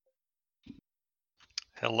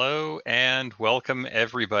Hello and welcome,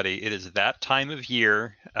 everybody. It is that time of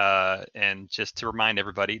year, and just to remind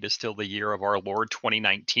everybody, it is still the year of our Lord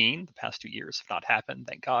 2019. The past 2 years have not happened,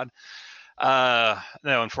 thank God.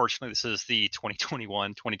 No, unfortunately, this is the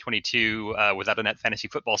 2021-2022 without a net fantasy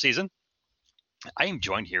football season. I am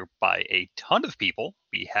joined here by a ton of people.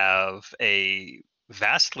 We have a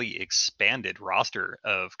vastly expanded roster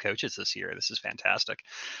of coaches this year. This is fantastic.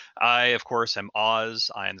 I, of course, am Oz.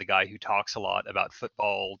 I am the guy who talks a lot about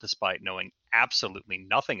football despite knowing absolutely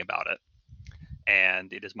nothing about it.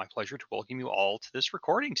 And it is my pleasure to welcome you all to this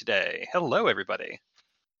recording today. Hello, everybody.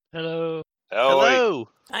 Hello. Hello.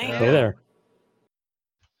 Hi. Hey there.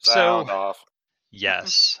 Sound off.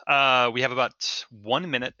 Yes, we have about 1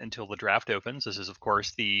 minute until the draft opens. This is, of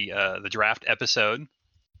course, the draft episode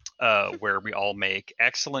where we all make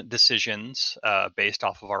excellent decisions based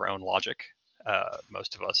off of our own logic.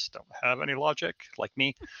 Most of us don't have any logic, like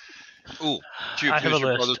me. Ooh, Juke, I have who's a your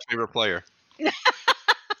list. brother's favorite player?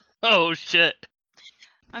 Oh shit!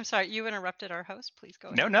 I'm sorry, you interrupted our host. Please go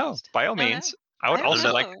ahead. No, host. by all No, no. means. I would I don't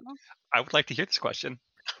also know. I would like to hear this question.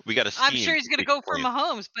 We got a I'm scheme sure he's going to to go for explain.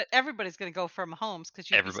 Mahomes, but everybody's going to go for Mahomes because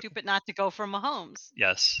you'd be stupid not to go for Mahomes.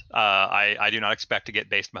 Yes, I do not expect to get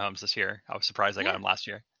based Mahomes this year. I was surprised I got Yeah. him last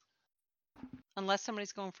year. Unless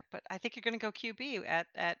somebody's going for, but I think you're going to go QB at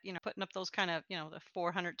putting up those kind of the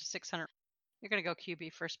 400 to 600. You're going to go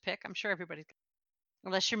QB first pick. I'm sure everybody's.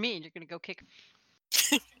 Unless you're me, you're going to go kick.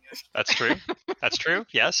 That's true. That's true.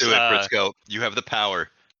 Yes. Do it, Briscoe. You have the power.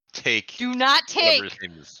 Take. Do not whatever take. his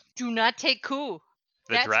name is. Do not take Koo.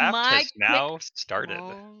 The That's draft my has now started.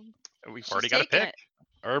 Oh, We've she's already got a taking pick. it.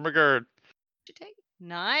 Ermagerd. You take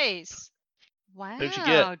Nice. Wow. Who'd you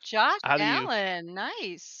get? Josh How do you- Allen.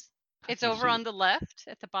 Nice. It's do you over see on the left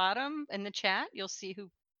at the bottom in the chat. You'll see who.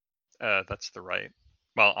 That's the right.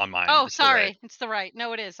 Well, on mine. Oh, it's the sorry. right. It's the right.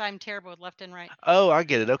 No, it is. I'm terrible with left and right. Oh, I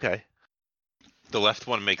get it. Okay. The left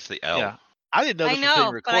one makes the L. Yeah. I didn't know I this was being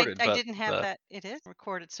know, recorded, but I didn't have uh, that. It is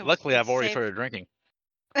recorded. So Luckily, I've already saved. started drinking.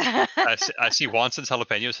 I see Wanson's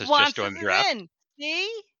Jalapenos has just Wanson's joined the is draft. in.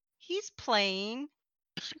 See? He's playing. You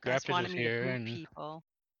guys Scrappers wanted is me to here, boo and people.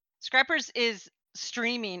 Scrappers is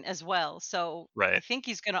streaming as well, so I Right. think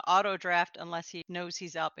he's going to auto draft unless he knows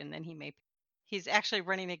he's up, and then he may. He's actually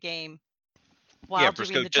running a game while doing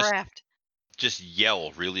Briscoe, the draft. Just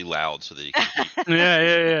yell really loud so that you can hear.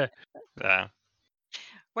 yeah. Yeah.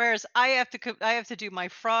 Whereas I have to do my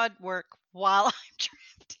fraud work while I'm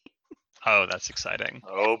drafting. Oh, that's exciting.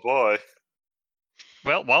 Oh boy.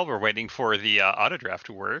 Well, while we're waiting for the auto draft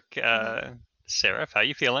to work, Seraph, how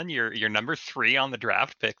you feeling? You're number 3 on the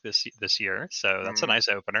draft pick this year, so that's a nice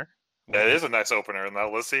opener. That is a nice opener. Now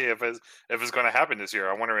let's see if it's going to happen this year.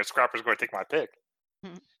 I wonder if Scrapper's going to take my pick.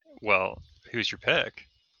 Well, who's your pick?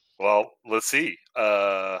 Well, let's see.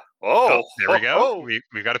 There we go. Oh.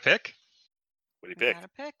 We've got a pick. What do you pick? Got a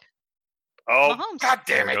pick. Oh, Mahomes. God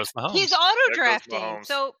damn There it! goes Mahomes. He's auto There goes drafting, Mahomes.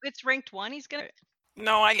 so it's ranked 1. He's gonna.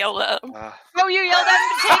 No, I yelled at him. Oh, you yelled at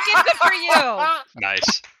him to take it. Good for you.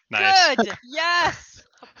 Nice. Good. Yes.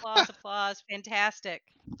 Applause. Fantastic.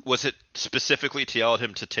 Was it specifically to yell at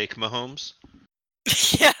him to take Mahomes?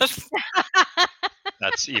 Yes.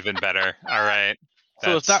 That's even better. All right.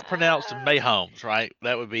 So it's That's- not pronounced Mahomes, right?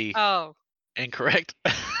 That would be Oh, incorrect.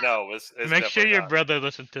 No, it's Make sure definitely your not. brother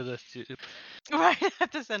listens to this too. right. I have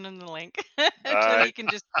to send him the link. So he can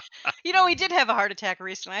just. He did have a heart attack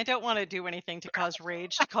recently. I don't want to do anything to cause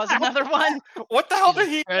rage, to cause another one. What the hell did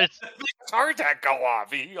he It's- make his heart attack go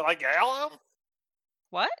off? He like yell him?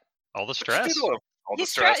 What? all the What'd stress. you do to him? All the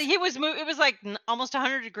He's stress. He was it was like almost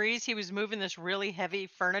 100 degrees. He was moving this really heavy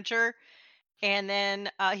furniture, and then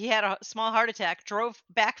he had a small heart attack. Drove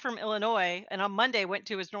back from Illinois, and on Monday went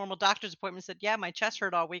to his normal doctor's appointment. Said, "Yeah, my chest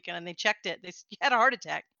hurt all weekend," and they checked it. They said, "You had a heart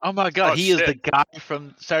attack." Oh my God, Oh, he is the shit. guy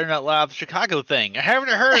from Saturday Night Live Chicago thing. Having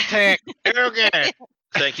a heart attack. Okay.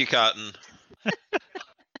 Thank you, Cotton.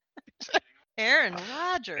 Aaron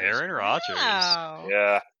Rodgers. Aaron Rodgers. Wow.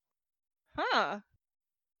 Yeah. Huh.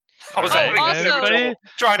 I was Alright. having Also- trouble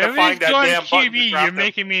trying to find that damn button to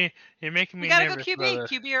draft him. You're making me We gotta go nervous, QB, brother.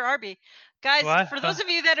 QB or RB. Guys, What? for those of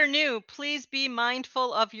you that are new, please be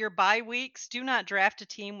mindful of your bye weeks. Do not draft a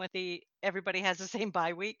team with everybody has the same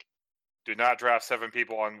bye week. Do not draft 7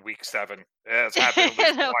 people on week 7. Yeah, it's happened at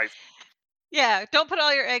least No. twice. Yeah, don't put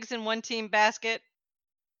all your eggs in one team basket.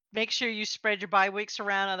 Make sure you spread your bye weeks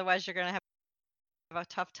around, otherwise you're gonna have a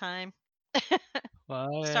tough time.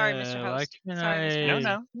 Sorry, Mr. Host. Sorry, Mr.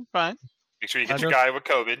 No, fine. Make sure you I get your don't- guy with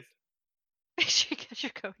COVID. Make sure you get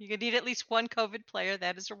your COVID. You need at least one COVID player.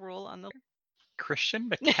 That is a rule on the. Christian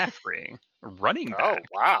McCaffrey, running Oh back.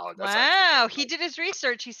 wow! That's Wow, he did his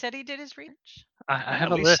research. He said he did his research. I have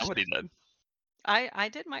At a least list. somebody did. I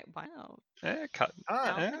did my wow. Okay,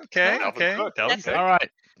 Dalvin okay. Cook. Dalvin That's Cook. All right.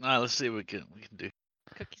 Let's see what we can do.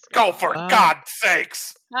 Cookies. Go for God's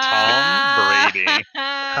sakes! Tom Brady.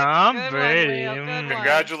 Tom Good Brady, One, Will, good one.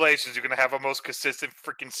 Congratulations, you're gonna have a most consistent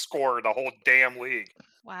freaking scorer in the whole damn league.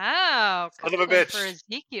 Wow. Son of a Cleveland for bitch.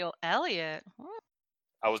 Ezekiel Elliott.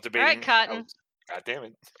 I was debating. All right, Cotton. God damn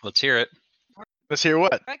it. Let's hear it. Let's hear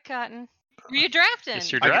what? All right, Cotton. Who are you drafting?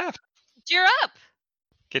 It's your draft. You're up.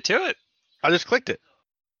 Get to it. I just clicked it.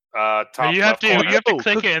 Top you have left to corner. you have to Oh,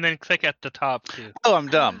 click cook- it and then click at the top too. Oh, I'm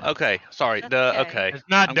dumb. Okay, sorry. That's Okay. okay. It's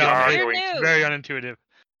not I'm dumb. getting You're arguing. It's new. very unintuitive.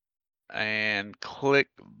 And click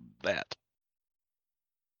that.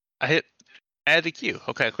 I hit add to queue.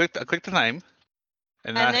 Okay, I clicked the name.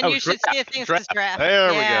 And then you should see a thing that says draft. There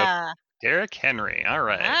we go. yeah. Derrick Henry. All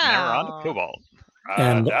right. Now we're on to Wow. Cobalt.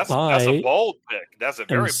 And that's I a bold pick. That's a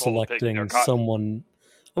very I'm bold pick. selecting there, Cotton. someone.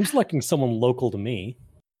 I'm selecting someone local to me.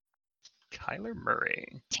 Kyler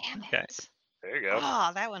Murray. Damn it. Okay. There you go.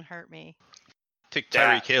 Oh, that one hurt me. Take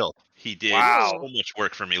That- Tyreek Hill. He did Wow. so much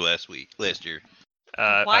work for me last year.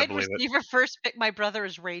 I Wide believe it. receiver first pick. My brother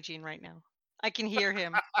is raging right now. I can hear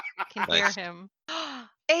him. I can hear Nice. him.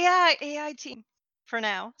 AI team. For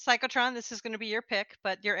now, Psychotron, this is going to be your pick,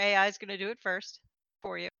 but your AI is going to do it first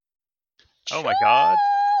for you. Oh my God.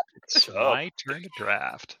 It's Oh. my turn to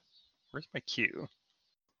draft. Where's my cue?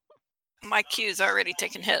 My queue's already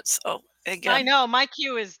taken hits. Oh, again. I know my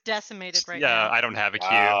queue is decimated right yeah, now. I don't have a cue.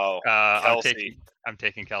 Wow. Kelsey. I'm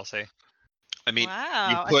taking Kelsey. I mean,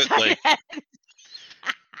 wow. put, like- I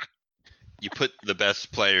you put the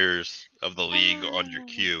best players of the league on your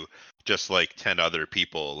queue, just like 10 other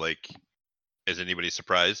people. Like, is anybody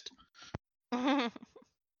surprised?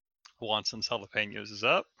 Juanson Jalapenos is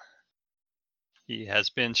up. He has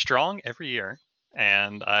been strong every year,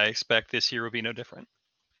 and I expect this year will be no different.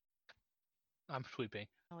 I'm sweeping.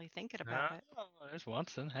 really thinking about it. Oh, there's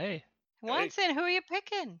Watson. Hey. Watson, who are you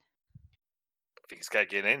picking? I think he's got to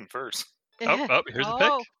get in first. Oh, here's the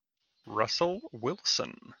Oh. pick. Russell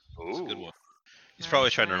Wilson. Ooh. That's a good one. He's probably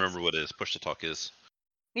Nice, trying to nice. remember what his push to talk is.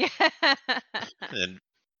 Yeah. And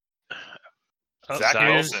Oh, Zach Zach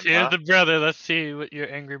Here's, Wilson, here's huh? the brother. Let's see what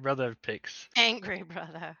your angry brother picks. Angry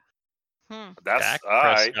brother. That's Dak all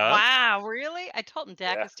right. Prescott. Wow, really? I told him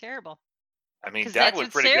Dak Yeah. is terrible. I mean, Because Dak that's looked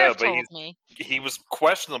what pretty Sarah good, but told me. he was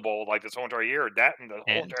questionable like this whole entire year. That and the whole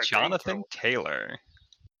And entire Jonathan Taylor.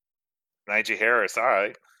 Najee Harris, all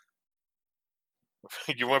right.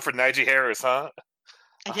 You went for Najee Harris, huh?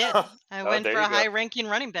 I did. I Oh, went there for a you go. high-ranking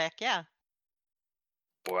running back. Yeah.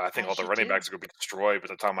 Boy, I think As all the you running do. backs are going to be destroyed by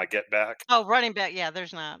the time I get back. Oh, running back. Yeah,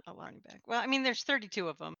 there's not a running back. Well, I mean, there's 32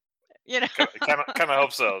 of them. You know. Kind of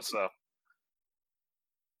hope so.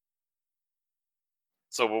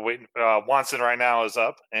 So we're waiting. Watson right now is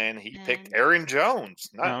up, and he picked And- Aaron Jones.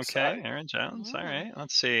 Nice. Okay, all right. Aaron Jones. All Mm. right,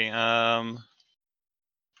 let's see.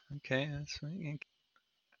 Okay, that's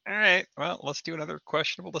all right. Well, let's do another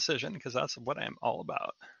questionable decision because that's what I'm all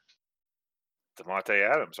about. Devontae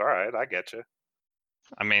Adams. All right, I get you.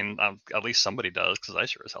 I mean, at least somebody does because I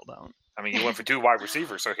sure as hell don't. I mean, you went for 2 wide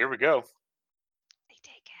receivers, so here we go. They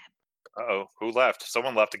take him. Uh-oh, who left?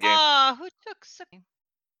 Someone left again. Oh, who took some?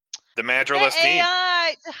 The managerless team.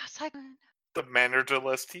 AI. The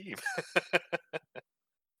managerless team.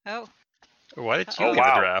 Oh, Why did you Oh, leave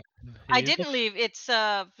wow. the draft? I He's- didn't leave. It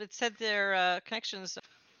said their connections.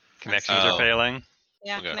 Connections Oh. are failing.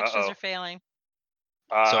 Yeah, Okay. connections Uh-oh. are failing.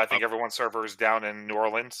 So, I think everyone's server is down in New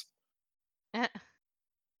Orleans.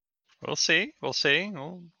 We'll see. We'll see.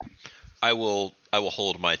 I will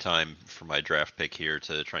hold my time for my draft pick here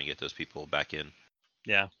to try and get those people back in.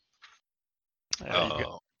 Yeah. You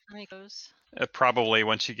go. How many goes? Probably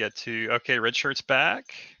once you get to red shirt's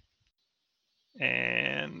back,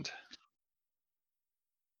 and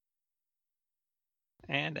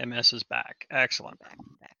MS is back. Excellent.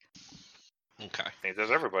 Back. Okay. I think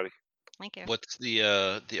there's everybody. Thank you. What's the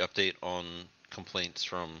update on complaints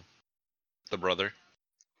from the brother?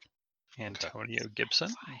 Antonio Gibson.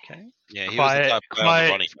 Okay. Yeah, he was the top guy on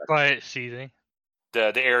the running back. quiet season.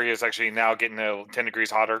 The area is actually now getting 10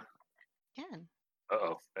 degrees hotter. Again.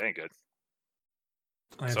 Uh-oh, that ain't good.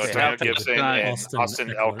 I So have Antonio selected Gibson Nice. and Austin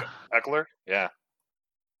Eckler. Eckler. Yeah.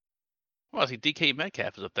 Well, I see DK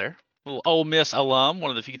Metcalf is up there. Little Ole Miss alum, one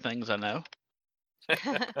of the few things I know.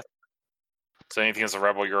 So anything as a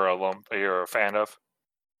Rebel you're a fan of?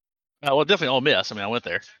 Well, definitely Ole Miss. I mean, I went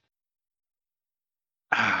there.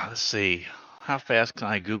 Let's see. How fast can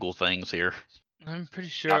I Google things here? I'm pretty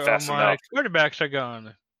sure Not all fast my enough. quarterbacks are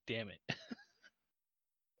gone. Damn it.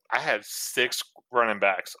 I had 6 running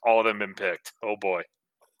backs. All of them been picked. Oh boy.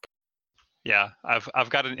 Yeah, I've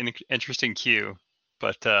got an interesting queue,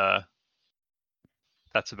 but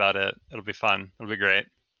That's about it. It'll be fun. It'll be great.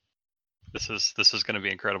 This is going to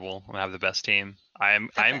be incredible. I'm gonna have the best team. I am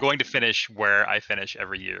going to finish where I finish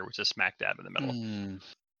every year, which is smack dab in the middle.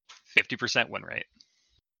 50% win rate.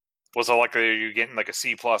 Was it like you getting like a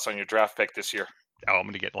C+ on your draft pick this year? Oh, I'm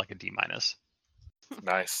going to get like a D-.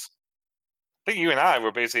 Nice. I think you and I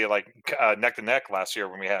were basically like neck to neck last year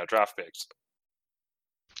when we had draft picks.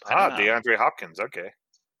 DeAndre Hopkins. Okay,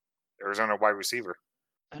 Arizona wide receiver.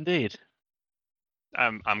 Indeed.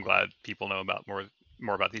 I'm glad people know about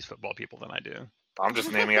more about these football people than I do. I'm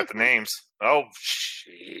just naming out the names. Oh,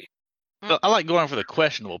 shit. But I like going for the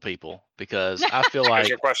questionable people because I feel like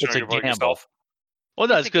Your question it's or a you vote gamble. yourself? Well,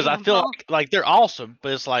 no, It's it's a because I feel gamble. like they're awesome,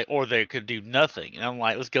 but it's like, or they could do nothing. And I'm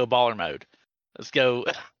like, let's go baller mode. Let's go.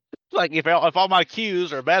 Like if all my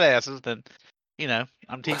Qs are badasses, then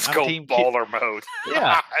I'm team. Let's I'm go team Q. baller mode.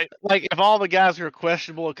 Yeah. Like if all the guys who are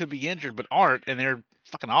questionable and could be injured but aren't, and they're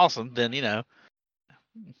fucking awesome, then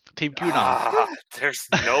team QAnon. There's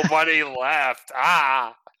nobody left.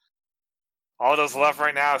 All those left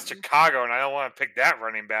right now is Chicago, and I don't want to pick that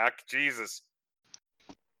running back. Jesus.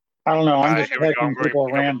 I don't know. I'm just Here we go. I'm picking going people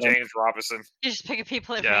to pick up random. James Robinson. You're just picking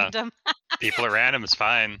people at Yeah. random. People at random is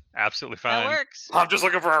fine. Absolutely That fine. works. I'm just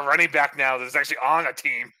looking for a running back now that's actually on a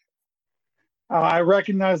team. I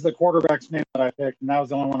recognize the quarterback's name that I picked, and that was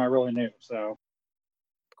the only one I really knew. So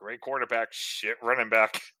Great quarterback, shit running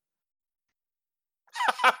back.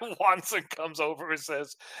 Watson comes over and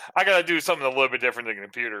says, I got to do something a little bit different than a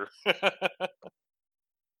computer.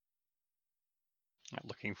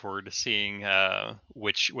 Looking forward to seeing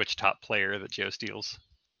which top player that Joe steals.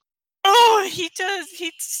 Oh, he does.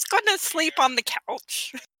 He's gonna sleep on the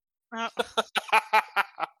couch.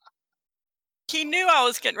 He knew I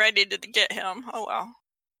was getting ready to get him. Oh well.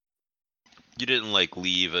 You didn't like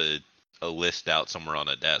leave a list out somewhere on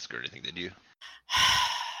a desk or anything, did you?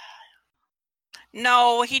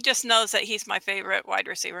 No, he just knows that he's my favorite wide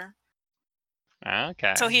receiver.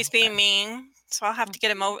 Okay. So he's being mean. So I'll have to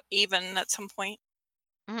get him even at some point.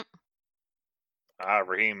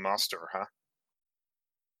 Raheem Mostert, huh?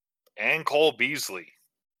 And Cole Beasley.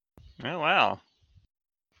 Oh wow.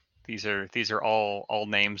 These are all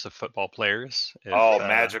names of football players.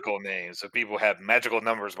 Magical names. So people have magical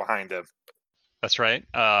numbers behind them. That's right.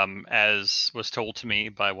 As was told to me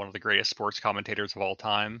by one of the greatest sports commentators of all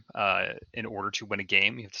time, in order to win a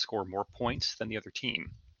game, you have to score more points than the other team.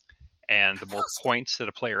 And the more points that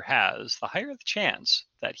a player has, the higher the chance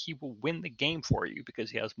that he will win the game for you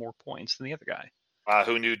because he has more points than the other guy.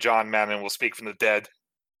 Who knew John Madden will speak from the dead?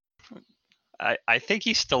 I think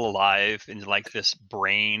he's still alive in like this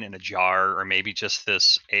brain in a jar, or maybe just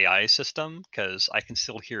this AI system, because I can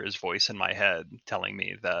still hear his voice in my head telling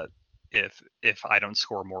me that if I don't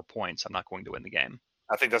score more points, I'm not going to win the game.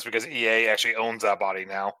 I think that's because EA actually owns that body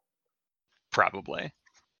now. Probably.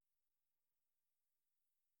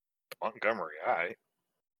 Montgomery, all right.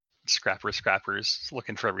 Scrappers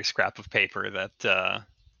looking for every scrap of paper that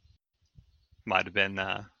might have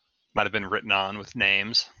been written on with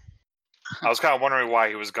names. I was kind of wondering why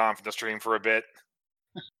he was gone from the stream for a bit.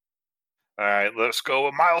 All right, let's go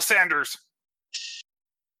with Miles Sanders.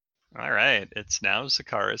 All right, it's now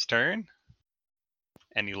Zakara's turn.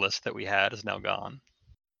 Any list that we had is now gone.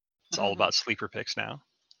 It's all about sleeper picks now.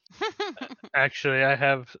 Actually, I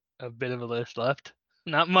have a bit of a list left.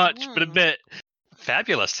 Not much, but a bit.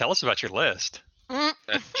 Fabulous. Tell us about your list.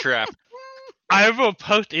 That's trap. I will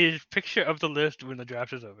post a picture of the list when the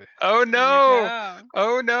draft is over. Oh no!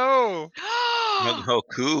 Oh no! Oh,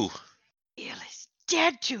 cool. Bill is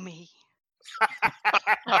dead to me. to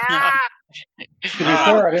be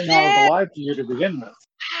fair, I didn't know I was alive to you to begin with.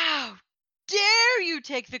 How dare you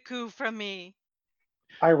take the coup from me?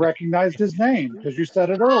 I recognized his name because you said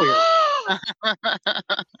it earlier.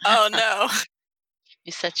 Oh no.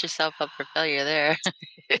 You set yourself up for failure there.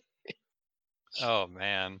 Oh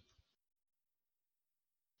man.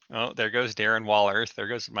 Oh, there goes Darren Waller. There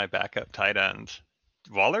goes my backup tight end.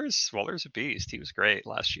 Waller's a beast. He was great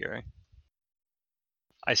last year.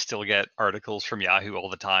 I still get articles from Yahoo all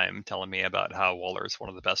the time telling me about how Waller's one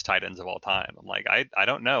of the best tight ends of all time. I'm like, I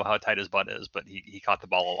don't know how tight his butt is, but he caught the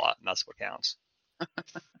ball a lot, and that's what counts.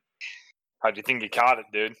 How do you think he caught it,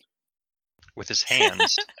 dude? With his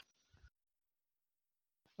hands.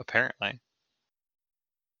 Apparently.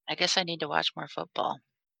 I guess I need to watch more football.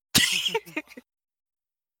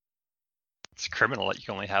 It's criminal that you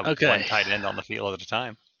can only have Okay. one tight end on the field at a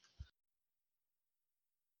time.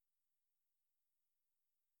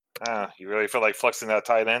 You really feel like flexing that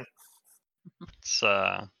tight end? It's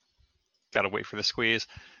gotta wait for the squeeze.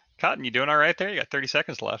 Cotton, you doing all right there? You got 30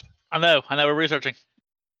 seconds left. I know. We're researching.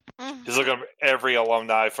 He's looking at every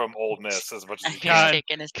alumni from Ole Miss as much as he He's can.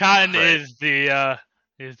 taking his Cotton Right.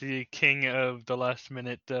 is the king of the last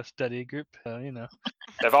minute study group. You know.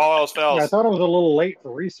 If all else Yeah, I fails, thought it was a little late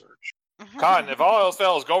for research. Cotton, if all else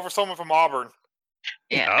fails, go for someone from Auburn.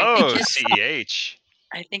 Yeah, Oh, CEH.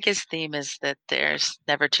 I think his theme is that there's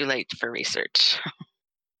never too late for research.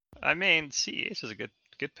 I mean, CEH is a good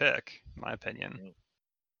pick, in my opinion.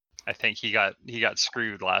 I think he got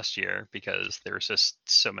screwed last year because there was just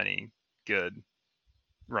so many good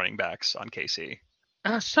running backs on KC.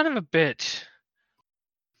 Son of a bitch.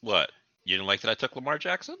 What? You didn't like that I took Lamar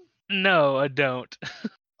Jackson? No, I don't.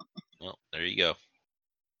 Well, there you go.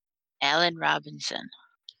 Allen Robinson.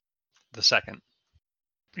 The second.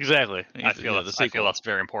 Exactly. I feel that's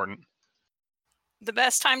very important. The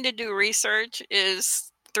best time to do research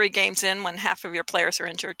is 3 games in when half of your players are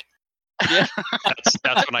injured. Yeah.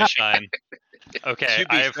 That's when I shine. Okay, To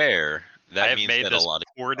be fair, I that have means made that this a lot of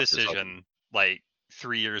poor stuff is open. decision like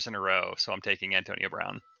 3 years in a row, so I'm taking Antonio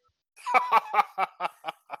Brown.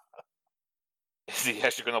 Is he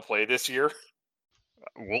actually going to play this year?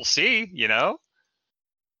 We'll see, you know?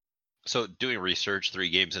 So doing research 3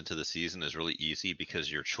 games into the season is really easy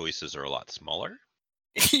because your choices are a lot smaller.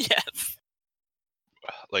 Yes.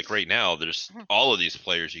 Like right now, there's all of these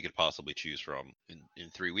players you could possibly choose from. In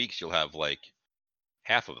 3 weeks, you'll have like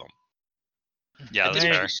half of them. Yeah, And that's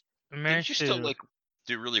didn't fair. didn't you still like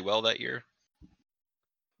do really well that year?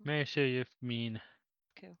 May I say you mean?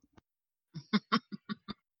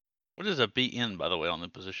 What is a BN, by the way, on the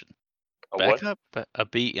position? A what? Backup? A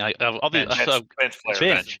B. I'll be Bench. Bench player.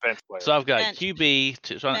 bench. Bench player. So I've got Bench. QB.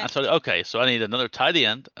 Bench. So I need another tight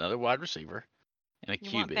end, another wide receiver, and a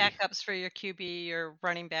You want QB, backups for your QB, your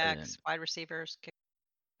running backs, wide receivers.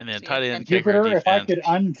 and then so tight you- end, and- kicker, Jupiter, if I defense. could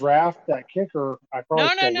undraft that kicker, I probably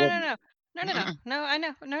No, still wouldn't. no. I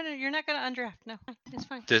know. No, you're not gonna undraft. No, it's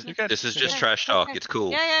fine. This, No. this is just Okay, trash talk. okay. It's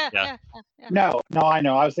cool. Yeah. No, I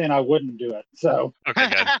know. I was saying I wouldn't do it. So Okay,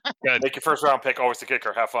 good. Good. Make your first round pick always the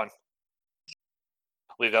kicker. Have fun.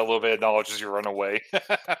 Leave that little bit of knowledge as you run away.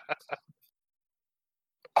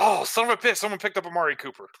 Oh, son of a bitch! Someone picked up Amari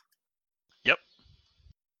Cooper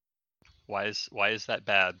Why is that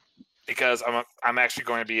bad? because I'm actually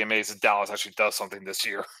going to be amazed if Dallas actually does something this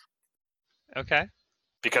year. Okay.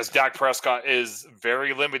 Because Dak Prescott is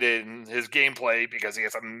very limited in his gameplay because he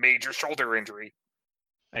has a major shoulder injury.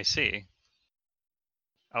 I see.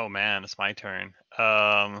 Oh man, it's my turn.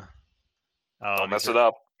 Don't mess it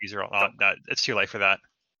up. These are all. It's too late for that.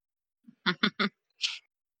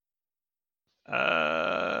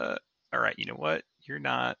 All right. You know what? You're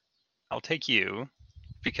not. I'll take you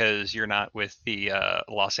because you're not with the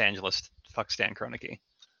Los Angeles fuck Stan Kroenke.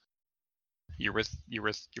 You're with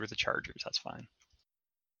the Chargers. That's fine.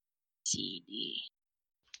 CD.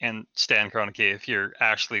 And Stan Kroenke, if you're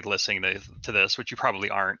actually listening to this, which you probably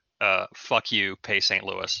aren't, fuck you, pay St.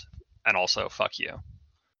 Louis, and also fuck you.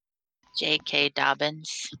 J.K.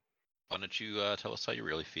 Dobbins. Why don't you tell us how you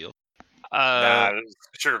really feel? Nah,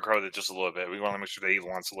 sugarcoat it just a little bit. We want to make sure that he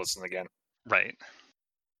wants to listen again. Right.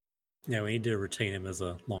 Yeah, we need to retain him as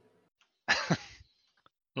a long.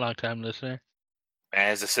 Long time listener. And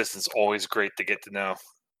his assistant's always great to get to know.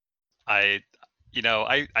 I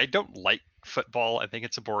don't like football. I think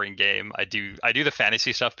it's a boring game. I do the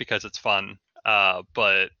fantasy stuff because it's fun.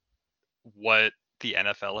 But what the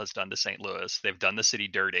NFL has done to St. Louis, they've done the city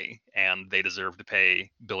dirty, and they deserve to pay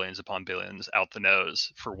billions upon billions out the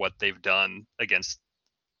nose for what they've done that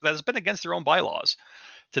has been against their own bylaws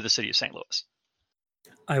to the city of St. Louis.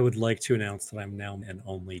 I would like to announce that I'm now an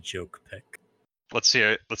only joke pick. Let's see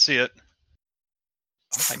it.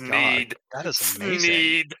 Oh my God, that is amazing.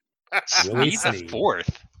 Sneed. Willie Sneed the Sneed.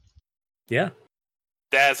 fourth. Yeah,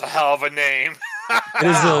 That's a hell of a name.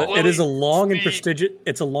 it is a long and Sneed. prestigious.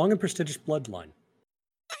 It's a long and prestigious bloodline.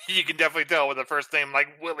 You can definitely tell with the first name like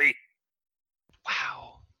Willie.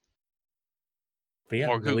 Wow. But yeah,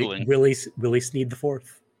 More Googling. Willie Sneed the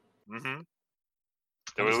fourth. Mm-hmm.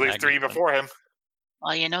 There was at least 3 before him.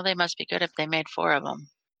 Well, you know they must be good if they made 4 of them.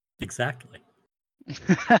 Exactly.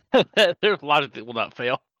 There's a lot of people not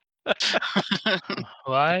fail.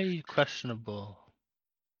 Why questionable?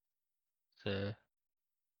 So,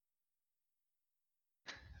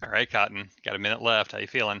 All right, Cotton. Got a minute left. How you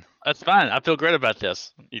feeling? That's fine. I feel great about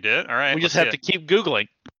this. You did? All right. We just let's have see to keep Googling.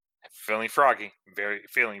 Feeling froggy.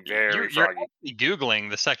 Feeling very You're froggy. only Googling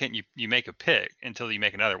the second you make a pick until you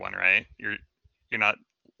make another one, right? You're not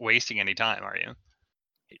wasting any time, are you?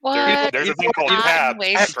 What? There's a thing called Not tabs.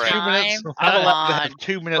 waste Right. time. I'm Come allowed to on. have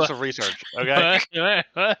 2 minutes of research. Okay.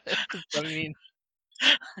 I mean,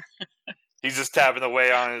 He's just tapping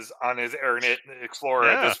away on his Internet Explorer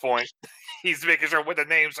at Yeah. this point. He's making sure what the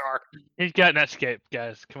names are. He's got Netscape,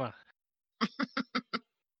 guys. Come on.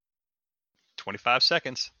 25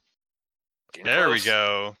 seconds. Getting There we close.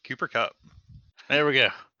 go. Cooper Cup. There we go.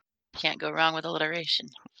 Can't go wrong with alliteration.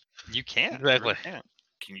 You can't. Exactly. You really can't.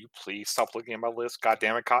 Can you please stop looking at my list? God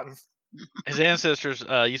damn it, Cotton. His ancestors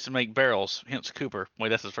used to make barrels, hence Cooper. Wait,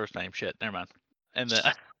 that's his first name. Shit, never mind. And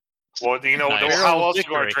the Well, you know, Nice. how Barrel else you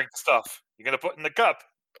going victory. to drink the stuff? You're going to put in the cup,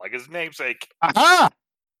 like his namesake. Aha!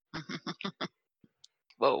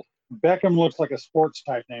 Whoa. Beckham looks like a sports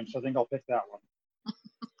type name, so I think I'll pick that one.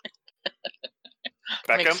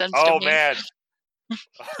 Makes Beckham? sense to Oh, me. man.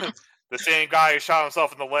 The same guy who shot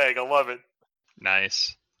himself in the leg. I love it.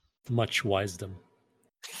 Nice. Much wisdom.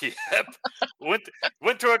 Yep.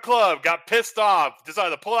 Went to a club, got pissed off,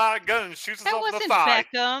 decided to pull out a gun and shoot That himself in the wasn't thigh.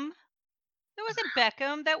 Beckham. That wasn't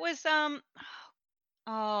Beckham. That was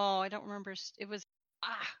Oh, I don't remember. It was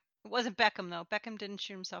It wasn't Beckham though. Beckham didn't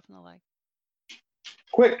shoot himself in the leg.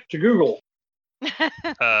 Quick to Google.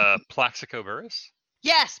 Plaxico Burress.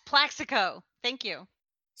 Yes, Plaxico. Thank you.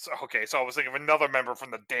 So I was thinking of another member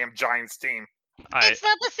from the damn Giants team. It's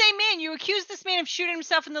not the same man. You accused this man of shooting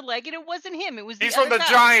himself in the leg, and it wasn't him. It was He's the from the other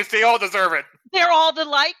guy. Giants. They all deserve it. They're all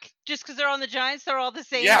alike, just because they're on the Giants. They're all the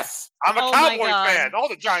same. Yes, I'm a Oh my Cowboys God. fan. All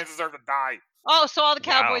the Giants deserve to die. Oh, so all the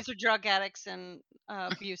Wow. Cowboys are drug addicts and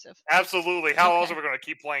abusive. Absolutely. How else Okay. are we going to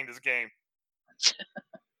keep playing this game?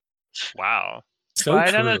 Wow. So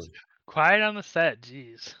Quiet on true. Quiet on the set.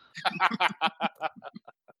 Jeez.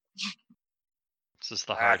 This is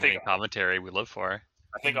the I hard think- hitting commentary we live for.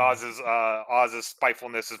 I think Oz's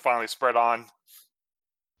spitefulness is finally spread on.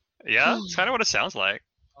 Yeah, it's kind of what it sounds like.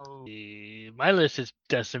 Oh, my list is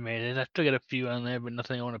decimated. I still got a few on there, but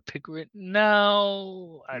nothing I want to pick right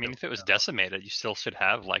now. I mean, don't if it was know. decimated, you still should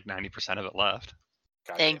have like 90% of it left.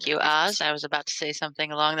 God Thank damn you, it. Oz. I was about to say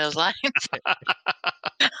something along those lines.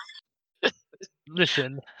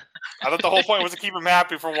 Listen, I thought the whole point was to keep him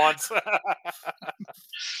happy for once.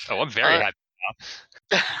 Oh, I'm very Uh,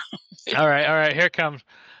 happy. all right, here it comes.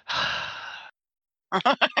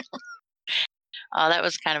 Oh, that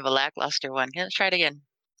was kind of a lackluster one. Let's try it again.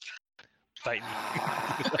 Fight me.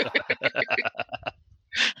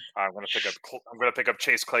 I'm going to pick up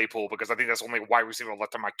Chase Claypool because I think that's the only wide receiver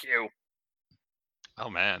left on my queue. Oh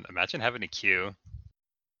man, imagine having a queue.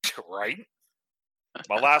 Right?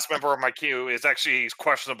 My last member of my queue is actually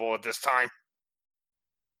questionable at this time.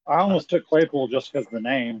 I almost took Claypool just because of the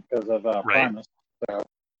name, because of Right. Primus.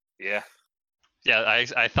 Yeah. Yeah,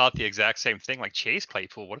 I thought the exact same thing. Like Chase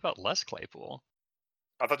Claypool. What about Les Claypool?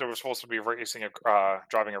 I thought they were supposed to be racing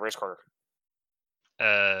driving a race car.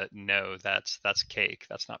 No, that's Cake.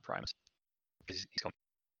 That's not Primus. He's going.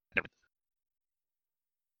 Never.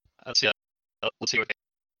 Let's see what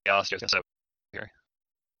Chaos does here.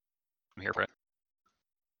 I'm here for it.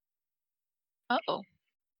 Uh-oh.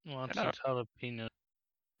 Well, it's I know. jalapeno.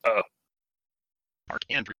 Mark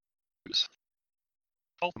Andrews.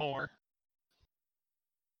 Baltimore.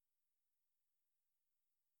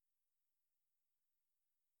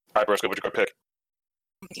 All right, Briscoe, what you going to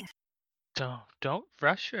pick? Don't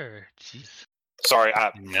rush her. Jeez. Sorry,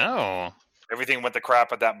 No. everything went to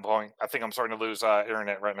crap at that point. I think I'm starting to lose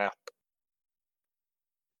internet right now.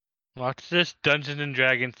 Watch this Dungeons and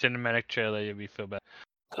Dragons cinematic trailer. You'll be feel bad.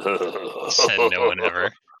 Said no one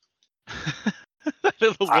ever.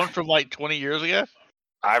 the one from like 20 years ago.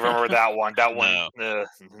 I remember that one. That one. No.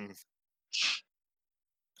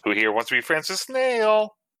 Who here wants to be Francis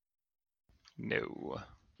Snail? No.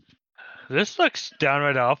 This looks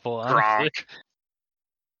downright awful. Honestly. Gronk.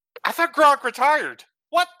 I thought Gronk retired.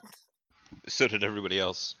 What? So did everybody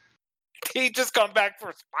else. He just come back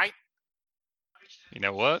for spite? You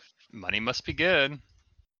know what? Money must be good.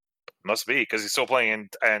 Must be, because he's still playing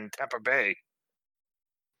in Tampa Bay.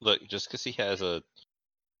 Look, just because he has a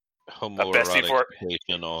bestie homoerotic for-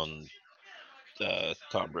 fixation on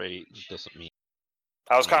Tom Brady doesn't mean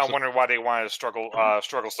I was kind of So- wondering why they wanted to struggle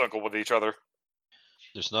stunkle with each other.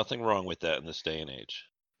 there's nothing wrong with that in this day and age,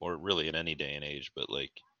 or really in any day and age. But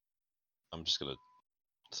like, I'm just gonna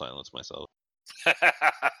silence myself.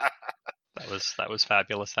 That was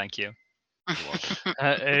fabulous. Thank you.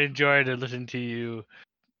 I enjoyed to listen to you.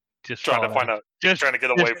 Just trying to fall find out. a, Just trying to get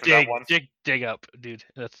away just from dig, that one. dig up, dude.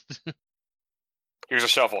 That's Here's a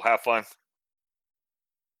shuffle. Have fun.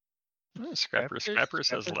 Scrappers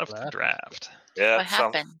has left the draft. Yeah. What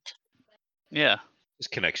happened? Yeah.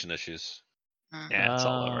 Just connection issues. Yeah, it's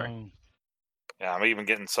all over. Yeah, I'm even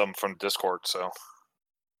getting some from Discord. So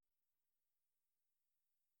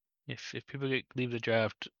If people leave the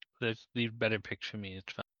draft, let's leave better picks for me.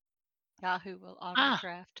 It's fine. Yahoo will auto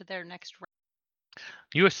draft to their next round.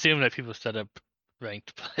 You assume that people set up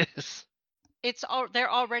ranked plays.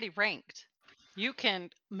 they're already ranked. You can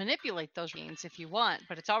manipulate those rankings if you want,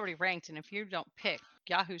 but it's already ranked. And if you don't pick,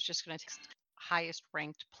 Yahoo's just going to take the highest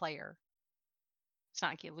ranked player. It's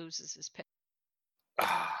not like he loses his pick.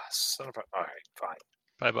 Son of a. All right, fine.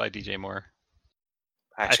 Bye bye, DJ Moore.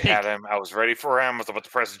 I actually had him. I was ready for him. I was about to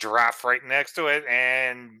press draft right next to it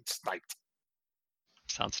and sniped.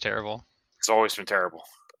 Sounds terrible. It's always been terrible.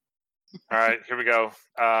 All right, here we go.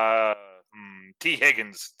 T.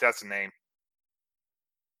 Higgins. That's the name.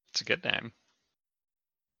 It's a good name.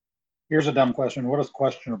 Here's a dumb question. What does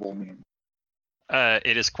questionable mean?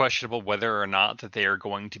 It is questionable whether or not that they are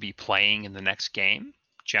going to be playing in the next game.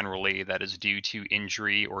 Generally, that is due to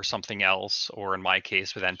injury or something else, or in my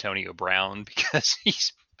case with Antonio Brown, because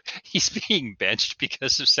he's being benched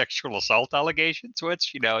because of sexual assault allegations,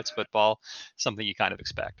 which, it's football, something you kind of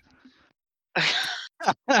expect.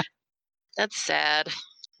 That's sad.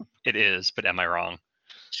 It is, but am I wrong?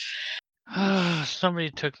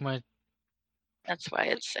 Somebody took my... That's why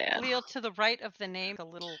it's sad. Leo, to the right of the name, a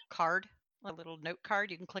little card, a little note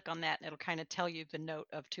card. You can click on that, and it'll kind of tell you the note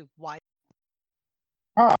of to why.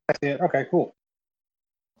 Oh, I see it. Okay, cool.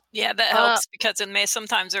 Yeah, that helps because in May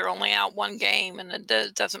sometimes they're only out one game and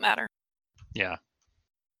it doesn't matter. Yeah.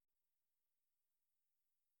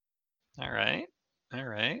 All right.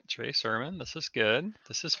 Trey Sermon, this is good.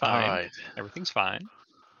 This is fine. All right. Everything's fine.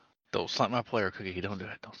 Don't snipe my player, Cookie. Don't do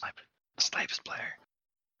it. Don't snipe it. Snipe his player.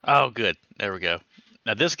 Oh, good. There we go.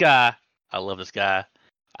 Now, this guy, I love this guy.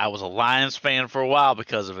 I was a Lions fan for a while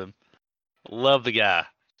because of him. Love the guy.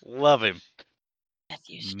 Love him.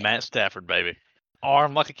 Matt Stafford, baby.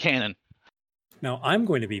 Arm like a cannon. Now, I'm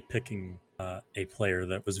going to be picking a player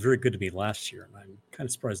that was very good to me last year, and I'm kind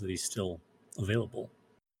of surprised that he's still available.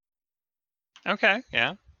 Okay,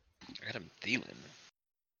 yeah. Adam Thielen.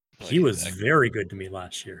 He was very good to me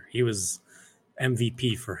last year. He was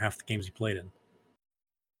MVP for half the games he played in.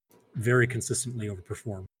 Very consistently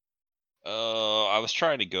overperformed. I was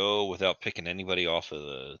trying to go without picking anybody off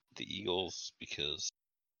of the Eagles because...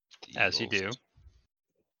 As you do.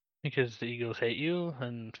 Because the Eagles hate you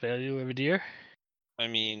and fail you every year? I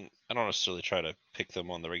mean, I don't necessarily try to pick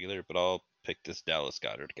them on the regular, but I'll pick this Dallas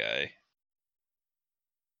Goedert guy.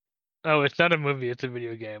 Oh, it's not a movie, it's a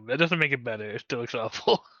video game. That doesn't make it better. It still looks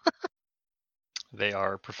awful. They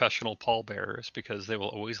are professional pallbearers because they will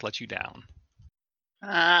always let you down.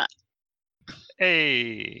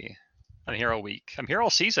 Hey, I'm here all week. I'm here all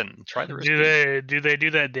season. Try the Do they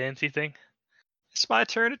do that dancey thing? It's my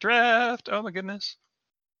turn to draft. Oh my goodness.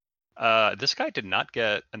 This guy did not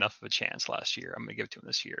get enough of a chance last year. I'm gonna give it to him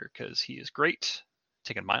this year because he is great.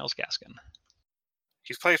 Taking Myles Gaskin.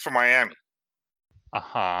 He's played for Miami.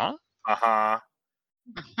 Uh-huh.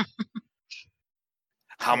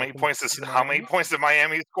 How many points did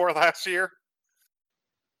Miami score last year?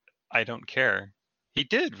 I don't care. He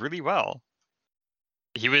did really well.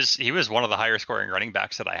 He was one of the higher scoring running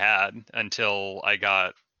backs that I had until I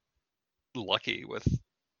got lucky with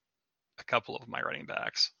a couple of my running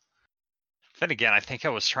backs. Then again, I think I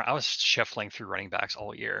was shuffling through running backs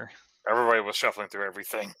all year. Everybody was shuffling through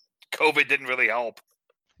everything. COVID didn't really help.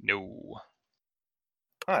 No.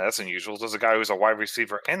 Oh, that's unusual. There's a guy who's a wide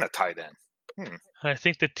receiver and a tight end. I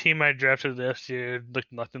think the team I drafted last year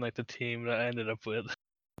looked nothing like the team that I ended up with.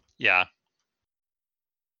 Yeah.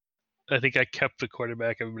 I think I kept the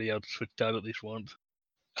quarterback. Everybody else switched out at least once.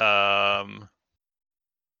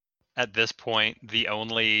 At this point, the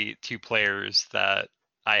only two players that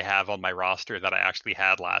I have on my roster that I actually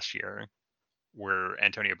had last year were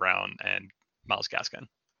Antonio Brown and Myles Gaskin.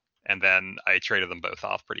 And then I traded them both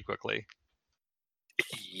off pretty quickly.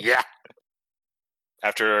 Yeah.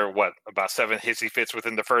 After, about 7 hissy fits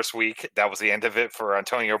within the first week, that was the end of it for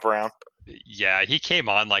Antonio Brown. Yeah, he came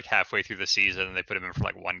on halfway through the season, and they put him in for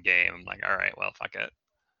one game. I'm like, all right, well, fuck it.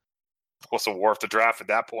 What's the war of the draft at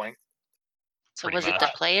that point? So was it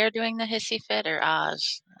the player doing the hissy fit or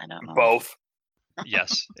Oz? I don't know. Both.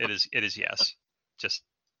 Yes, it is. It is yes. Just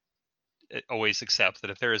always accept that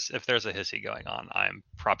if there's a hissy going on, I'm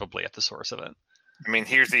probably at the source of it. I mean,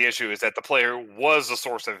 here's the issue: is that the player was the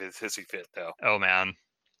source of his hissy fit, though. Oh man,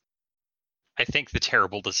 I think the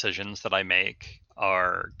terrible decisions that I make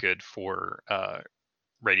are good for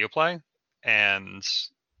radio play, and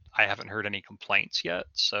I haven't heard any complaints yet,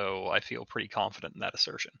 so I feel pretty confident in that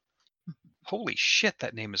assertion. Holy shit,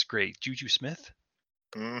 that name is great, Juju Smith.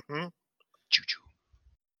 Mm-hmm. Juju.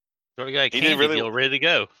 So we got a candy deal ready to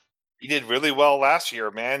go. He did really well last year,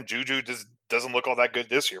 man. Juju doesn't look all that good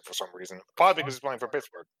this year for some reason. Probably because he's playing for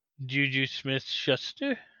Pittsburgh. Juju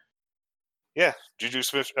Smith-Schuster? Yeah, Juju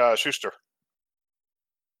Smith-Schuster.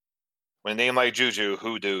 With a name like Juju,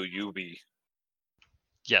 who do you be?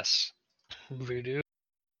 Yes. Voodoo.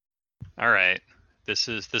 All right. This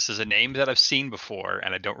is a name that I've seen before,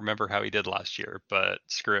 and I don't remember how he did last year, but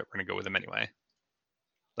screw it, we're gonna go with him anyway.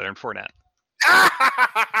 Leonard Fournette.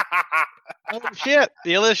 Oh shit,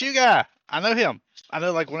 the LSU guy. I know him. I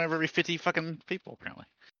know like one every 50 fucking people apparently.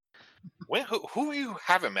 Who you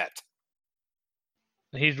haven't met?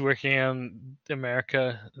 He's working on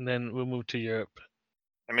America, and then we'll move to Europe.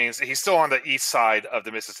 I mean, he's still on the east side of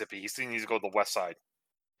the Mississippi. He still needs to go to the west side.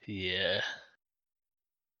 Yeah.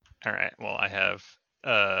 All right. Well, I have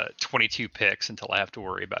 22 picks until I have to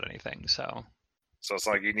worry about anything. So it's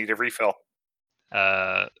like you need a refill.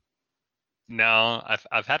 No,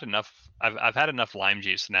 I've had enough. I've had enough lime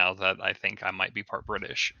juice now that I think I might be part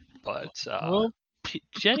British. But well,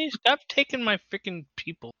 Jenny, stop taking my freaking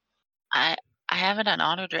people. I have it on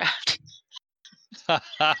auto draft. That's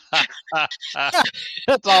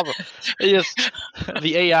awful. It's just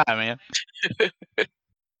the AI, man.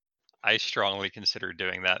 I strongly consider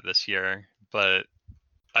doing that this year, but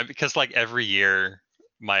because like every year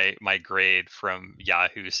my grade from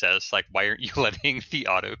Yahoo says like, why aren't you letting the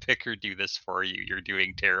auto picker do this for you? You're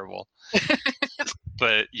doing terrible.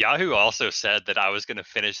 But Yahoo also said that I was going to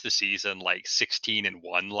finish the season like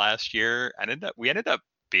 16-1 last year, and we ended up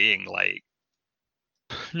being like,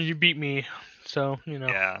 you beat me, so you know.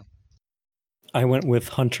 Yeah. I went with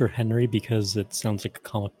Hunter Henry because it sounds like a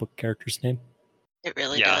comic book character's name. It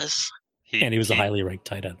really does. And he was a highly ranked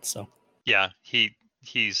tight end, so. Yeah,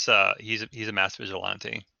 he's a mass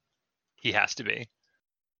vigilante. He has to be.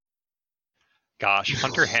 Gosh,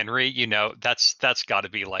 Hunter Henry, you know, that's got to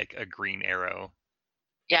be like a Green Arrow.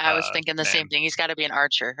 Yeah, I was thinking the same thing. He's got to be an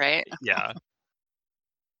archer, right? Yeah.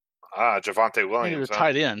 Javonte Williams. He was a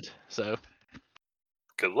tight end, so.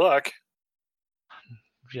 Good luck.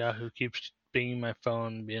 Yahoo keeps pinging my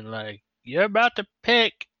phone, being like, "You're about to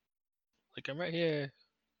pick." Like, I'm right here.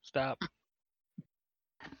 Stop.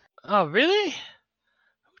 Oh, really?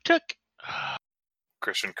 Who took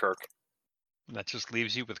Christian Kirk? That just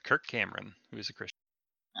leaves you with Kirk Cameron, who's a Christian.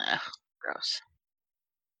 Gross.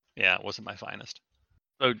 Yeah, it wasn't my finest.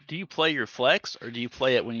 So, do you play your flex, or do you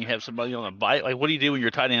play it when you have somebody on a bye? Like, what do you do when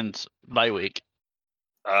your tight end's bye week?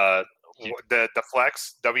 The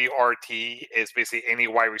flex WRT is basically any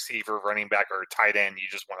wide receiver, running back, or tight end you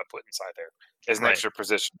just want to put inside there as an extra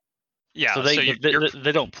position. Yeah, so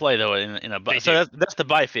they don't play though in a bye. So that's the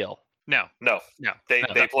bye feel. No, they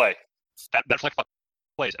play. That flex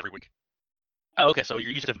plays every week. Oh, okay. So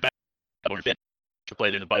you're used to back on your bench to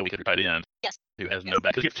play in the bye week of your tight end. Yes. Who has no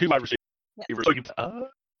back? Because you have two wide receivers. Yes. So you,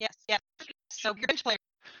 Yes. So your bench players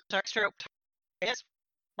are extra yes,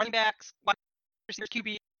 running backs, wide receivers,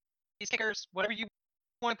 QBs, kickers, whatever you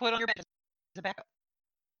want to put on your bench as a backup.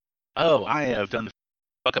 Oh, I have done the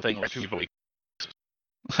fuck up thing right 2 weeks.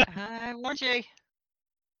 I warned you.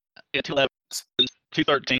 Yeah, 2 11s, 2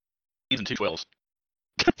 13s, and 2 12s.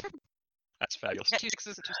 That's fabulous. Yeah, 2 6s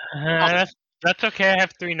and 2 that's okay. I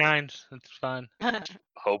have 3 9s. That's fine.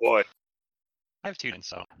 Oh boy. I have 2 9s,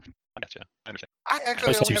 so I got you. I understand. I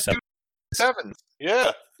actually only have 2 7s.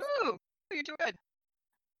 Yeah. Ooh, you're doing good.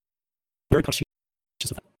 Very conscientious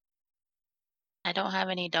of that. I don't have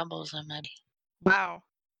any doubles. I'm ready. Wow.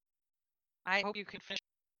 I hope you can finish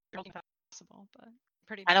everything possible, but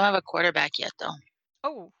pretty. I don't have a quarterback yet, though.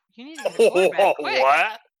 Oh, you need to get a quarterback quick.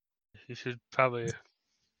 What? You should probably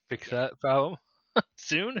fix that problem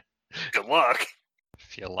soon. Good luck.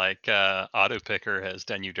 Feel like auto picker has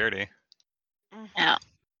done you dirty. Yeah,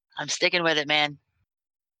 I'm sticking with it, man.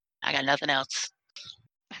 I got nothing else.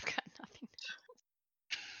 I've got nothing.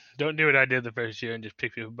 Don't do what I did the first year and just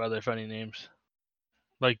pick people by their funny names.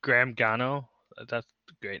 Like Graham Gano. That's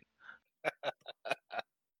great.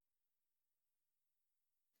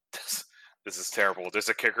 This is terrible. There's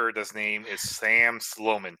a kicker. His name is Sam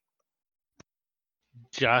Sloman.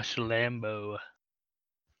 Josh Lambo.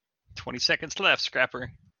 20 seconds left,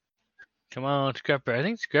 Scrapper. Come on, Scrapper. I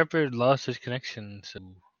think Scrapper lost his connection, so.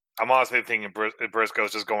 I'm honestly thinking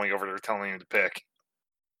Briscoe's just going over there telling him to pick.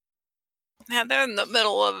 Yeah, they're in the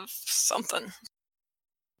middle of something.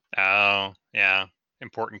 Oh, yeah.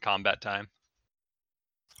 Important combat time.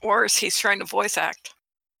 Or is he's trying to voice act?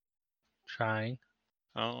 Trying.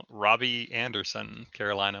 Oh, Robbie Anderson,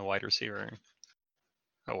 Carolina wide receiver.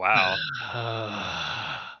 Oh, wow.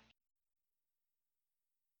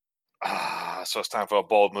 So it's time for a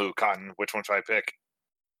bold move, Cotton. Which one should I pick?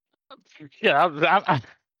 Yeah,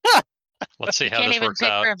 Let's see He how can't this even works pick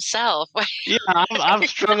out. for himself. yeah, I'm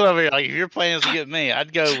struggling over here. Like, if your plan is to get me,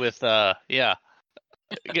 I'd go with go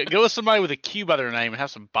with somebody with a Q by their name and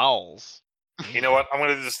have some balls. You know what? I'm going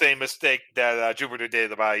to do the same mistake that Jupiter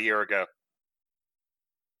did about a year ago.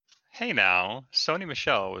 Hey now, Sony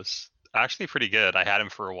Michel was actually pretty good. I had him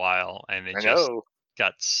for a while, and it I just know.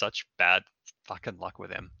 got such bad fucking luck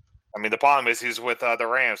with him. I mean, the problem is he's with the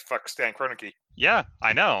Rams. Fuck Stan Kroenke. Yeah,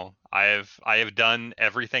 I know. I have done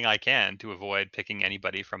everything I can to avoid picking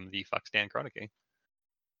anybody from the fuck Stan Kroenke.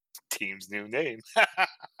 Team's new name.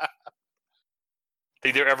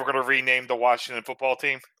 Think they're ever going to rename the Washington football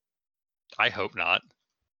team? I hope not.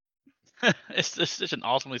 It's such an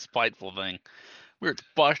awesomely spiteful thing. We're the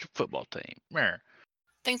Washington football team. Meh. I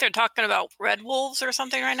think they're talking about Red Wolves or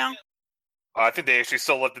something right now. I think they actually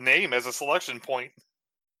still let the name as a selection point.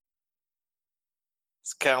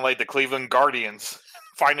 It's kind of like the Cleveland Guardians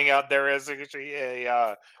finding out there is actually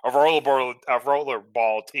a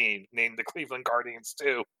rollerball team named the Cleveland Guardians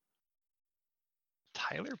too.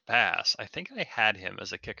 Tyler Bass. I think I had him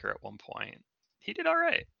as a kicker at one point. He did all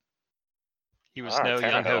right. He was no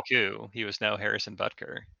Young Hoku. He was no Harrison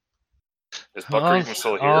Butker. Is Butker even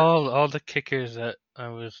still here? All the kickers that I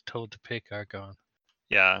was told to pick are gone.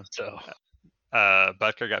 Yeah. So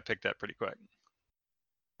Butker got picked up pretty quick.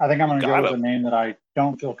 I think I'm going to go with a name that I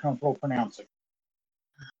don't feel comfortable pronouncing.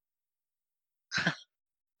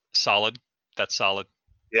 Solid. That's solid.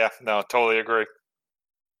 Yeah, no, totally agree.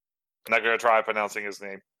 I'm not going to try pronouncing his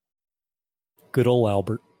name. Good old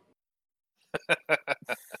Albert.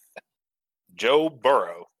 Joe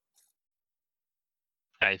Burrow.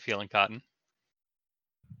 How you feeling, Cotton?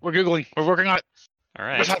 We're Googling. We're working on it. All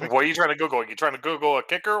right. What are you trying to Google? Are you trying to Google a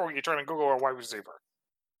kicker or are you trying to Google a wide receiver?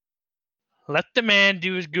 Let the man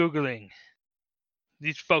do his Googling.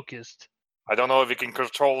 He's focused. I don't know if you can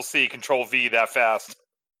Control-C, Control-V that fast.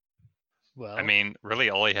 Well, I mean, really,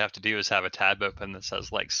 all you have to do is have a tab open that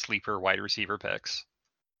says, like, sleeper wide receiver picks.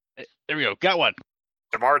 There we go. Got one.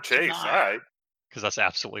 Jamar Chase, all right. Because that's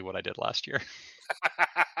absolutely what I did last year.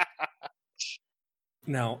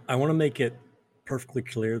 Now, I want to make it perfectly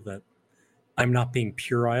clear that I'm not being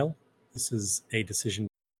puerile. This is a decision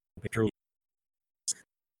purely.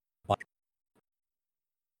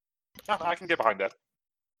 I can get behind that.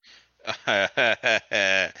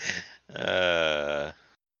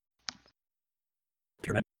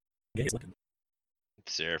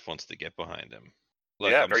 Seraph wants to get behind him.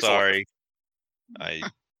 Look, Yeah, I'm very sorry. Take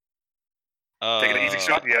an easy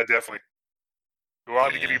shot? Yeah, definitely. You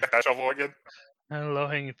want me to give you that shovel again? low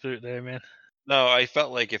hanging fruit there, man. No, I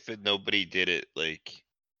felt like if nobody did it, like,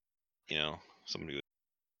 somebody would.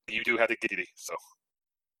 You do have the giddy, so.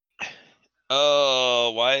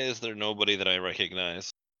 Oh, why is there nobody that I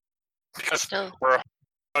recognize? Because we're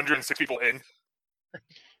 106 people in.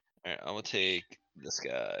 Alright, I'm gonna take this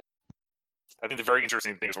guy. I think the very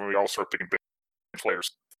interesting thing is when we all start picking bench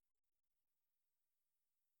players.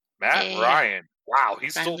 Matt Hey. Ryan. Wow,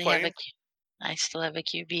 he's still Finally have playing? I still have a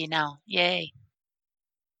QB now. Yay.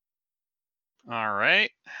 All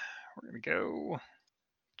right. We're going to go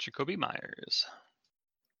Jacoby Myers.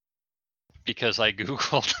 Because I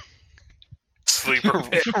Googled Sleeper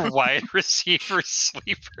pick. wide receiver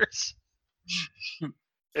sleepers.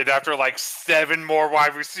 And after like 7 more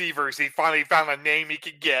wide receivers, he finally found a name he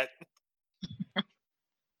could get.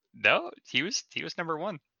 No, he was number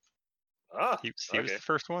one. Oh, He was the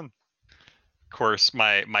first one. Of course,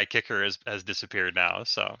 my kicker has disappeared now,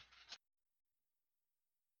 so.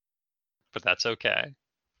 But that's okay.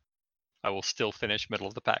 I will still finish middle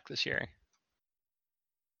of the pack this year.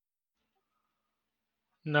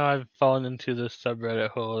 No, I've fallen into this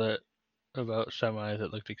subreddit hole about semis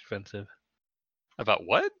that looked expensive. About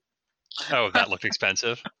what? Oh, that looked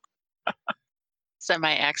expensive.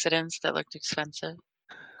 Semi accidents that looked expensive.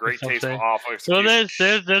 Great taste, Something. awful Well,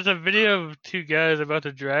 execution. there's a video of 2 guys about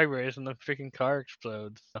to drag race and the freaking car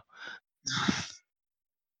explodes. So.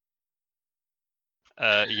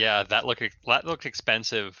 Yeah, that looked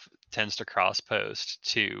expensive. Tends to cross post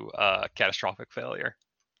to catastrophic failure.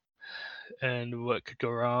 And what could go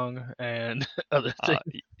wrong and other things.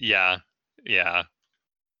 Yeah.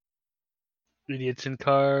 Idiots in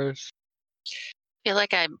cars. I feel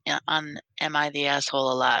like I'm on Am I the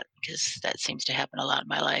Asshole a lot because that seems to happen a lot in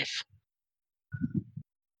my life.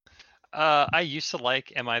 I used to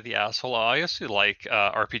like Am I the Asshole? I used to like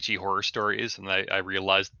RPG horror stories, and I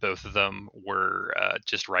realized both of them were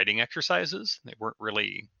just writing exercises. They weren't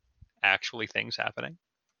really actually things happening.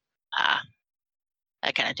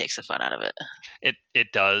 That kind of takes the fun out of it.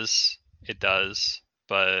 It does,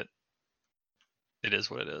 but it is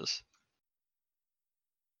what it is.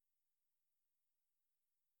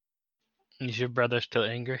 Is your brother still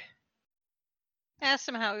angry? I asked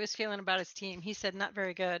him how he was feeling about his team. He said not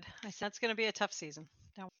very good. I said it's going to be a tough season.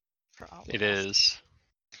 Now, for all It of us. is.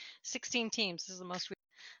 16 teams. This is the most.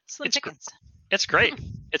 Slim It's pickings. It's great.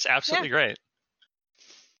 It's absolutely great.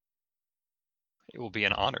 It will be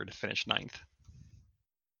an honor to finish 9th.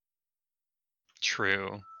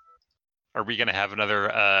 True. Are we going to have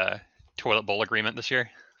another toilet bowl agreement this year?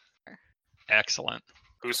 Excellent.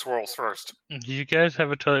 Who swirls first? You guys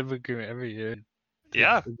have a toilet bowl agreement every year.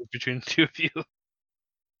 Yeah. Between the two of you.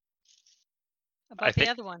 About the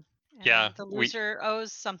other one. Yeah. The loser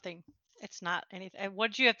owes something. It's not anything. And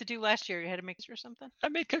what did you have to do last year? You had to make or something? I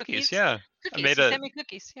made cookies, yeah. Cookies. I made You sent me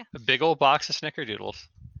cookies, yeah. a big old box of Snickerdoodles.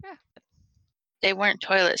 Yeah. They weren't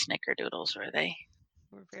toilet snickerdoodles, were they?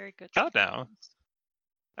 We're very good. God, now.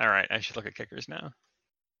 All right, I should look at kickers now.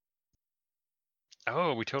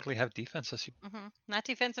 Oh, we totally have defense this year. Mm-hmm. Not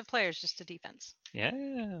defensive players, just a defense. Yeah.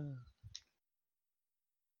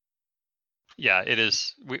 Yeah, it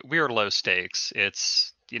is. We are low stakes.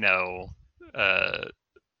 It's,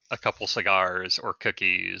 a couple cigars or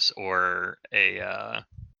cookies or a.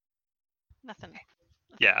 Nothing.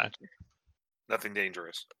 Yeah. Nothing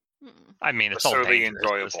dangerous. I mean, it's But all certainly dangerous,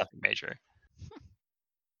 but it's enjoyable. nothing major.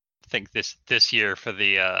 I think this year for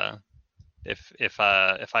the if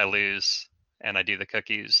I lose and I do the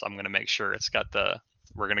cookies, I'm gonna make sure it's got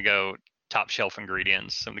we're gonna go top shelf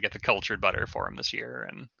ingredients. I'm gonna get the cultured butter for them this year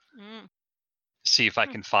and see if I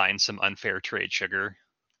can find some unfair trade sugar.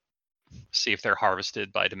 See if they're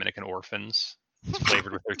harvested by Dominican orphans. It's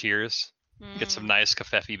flavored with their tears. Get some nice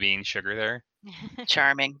cafefe bean sugar there.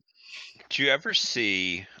 Charming. Did you ever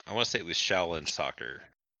see? I want to say it was Shaolin Soccer.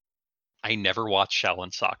 I never watched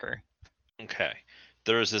Shaolin Soccer. Okay,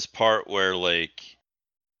 there was this part where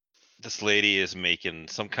this lady is making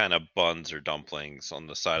some kind of buns or dumplings on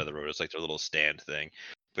the side of the road. It's like their little stand thing,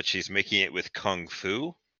 but she's making it with kung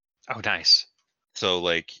fu. Oh, nice. So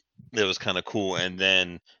it was kind of cool. And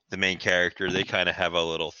then the main character, they kind of have a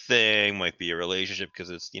little thing, might be a relationship because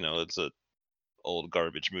it's it's a old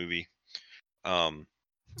garbage movie.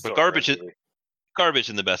 But garbage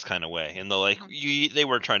in the best kind of way. And they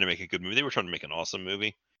weren't trying to make a good movie. They were trying to make an awesome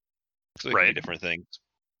movie. So they could be different things.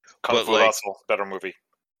 Kung Fu Hustle, better movie.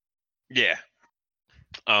 Yeah.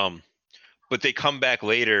 But they come back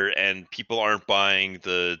later and people aren't buying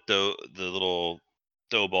the little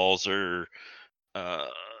dough balls or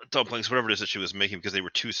dumplings, whatever it is that she was making, because they were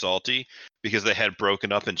too salty, because they had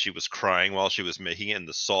broken up and she was crying while she was making it, and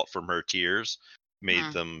the salt from her tears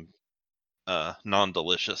made them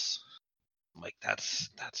non-delicious. I'm like, that's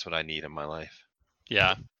what I need in my life.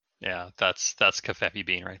 Yeah, that's cafefe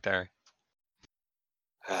bean right there.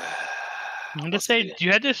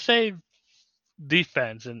 You had to say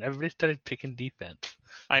defense, and everybody started picking defense.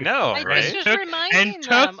 I know, I right? was just reminding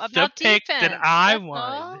them the about pick defense. that I That's wanted.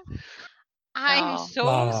 all. I'm so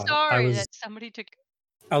I sorry was- that somebody took.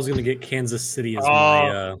 I was going to get Kansas City as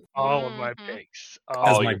all of my picks. as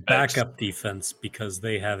All my your picks. backup defense because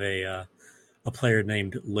they have a player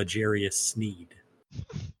named Legarius Sneed.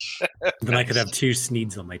 Then I could have 2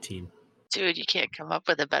 Sneeds on my team. Dude, you can't come up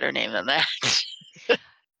with a better name than that.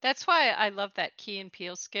 That's why I love that Key and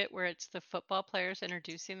Peele skit where it's the football players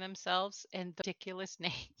introducing themselves and the ridiculous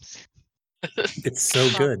names. It's so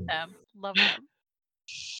Love good. them. Love them.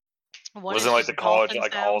 One Wasn't is like the just college Dolphins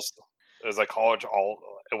like now. all. It was like college all.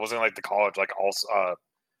 It wasn't like the college like all.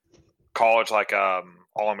 College like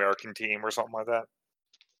All American team or something like that.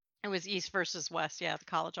 It was East versus West. Yeah, the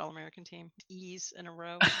college All American team. E's in a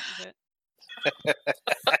row. That was it.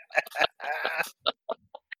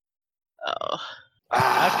 Oh.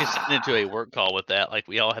 I have to send into a work call with that. Like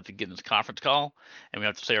we all have to get in this conference call, and we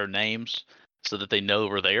have to say our names so that they know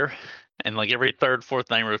we're there. And like every third, fourth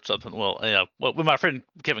name or something. Well, when my friend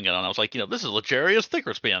Kevin got on, I was like, this is Legarius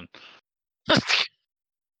Thickerspin.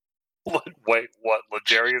 Wait, what?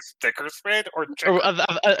 Legarius Thickerspin or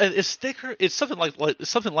It's thicker. It's something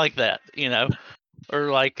like that,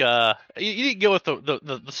 or like you didn't go with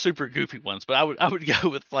the super goofy ones, but I would go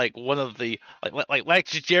with like one of the like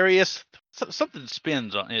Legarius. Something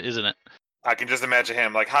spins on it, isn't it? I can just imagine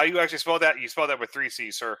him. Like, how you actually spell that? You spell that with 3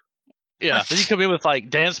 C's, sir. Yeah. Then you come in with like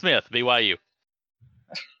Dan Smith, BYU.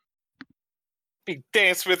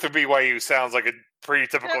 Dan Smith of BYU sounds like a pretty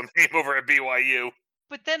typical name over at BYU.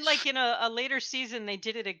 But then, like in a later season, they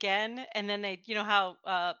did it again, and then they, how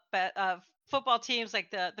football teams like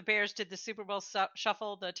the Bears did the Super Bowl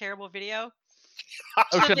shuffle, the terrible video.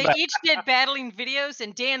 So they each did battling videos,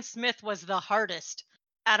 and Dan Smith was the hardest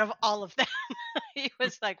out of all of them. He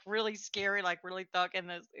was like really scary, like really thug,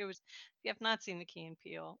 and it was. If you have not seen the Key and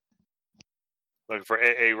Peele. Looking for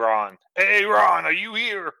AA Ron. AA Ron, are you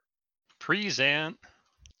here? Present.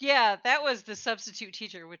 Yeah, that was the substitute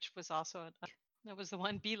teacher, which was also that was the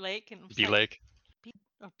one B Lake and B Lake.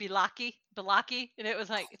 Or Bilaki, and it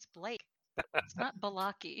was like it's Blake. It's not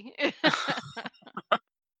Balaki.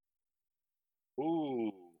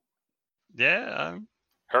 Ooh. Yeah.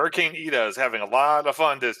 Hurricane Ida is having a lot of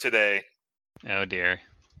fun today. Oh dear.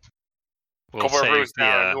 We'll Couple of save roofs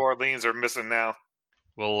down in the New Orleans are missing now.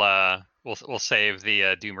 we'll save the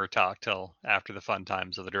Doomer talk till after the fun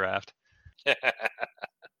times of the draft.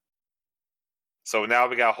 So now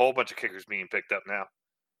we got a whole bunch of kickers being picked up now.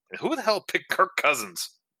 And who the hell picked Kirk Cousins?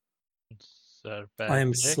 I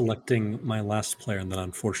am selecting my last player, and then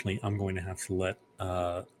unfortunately, I'm going to have to let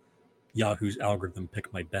Yahoo's algorithm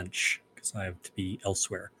pick my bench because I have to be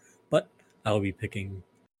elsewhere. But I'll be picking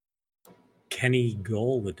Kenny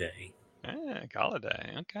Golladay.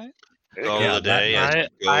 Golladay. Okay. Golladay,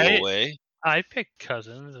 go away. I picked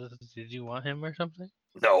Cousins. Did you want him or something?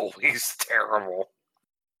 No, he's terrible.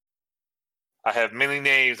 I have many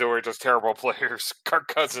names that were just terrible players. Kirk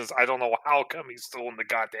Cousins, I don't know how come he's still in the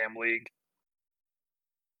goddamn league.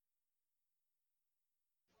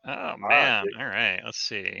 Oh man! All right, let's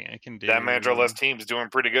see. I can do that manager-less team's doing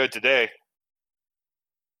pretty good today.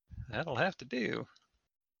 That'll have to do.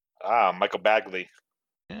 Michael Bagley.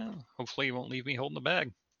 Yeah, hopefully he won't leave me holding the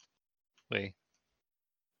bag. Lee.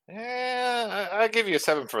 Yeah, I give you a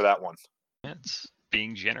 7 for that one. It's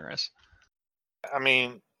being generous. I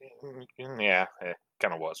mean, yeah, it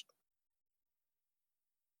kind of was.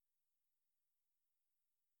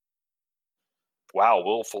 Wow,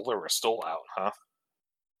 Will Fuller was still out, huh?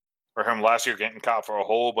 For him last year getting caught for a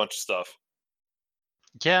whole bunch of stuff.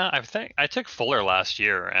 Yeah, I think I took Fuller last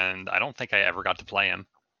year, and I don't think I ever got to play him.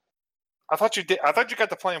 I thought you did. I thought you got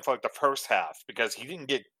to play him for like the first half because he didn't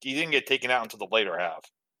get taken out until the later half.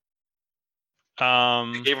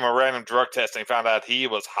 They gave him a random drug test and found out he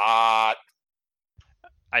was hot.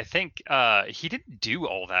 I think he didn't do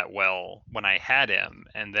all that well when I had him,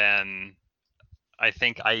 and then I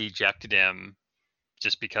think I ejected him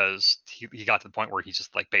just because he got to the point where he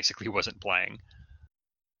just like basically wasn't playing.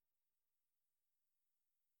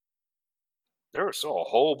 There were still a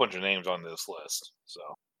whole bunch of names on this list, so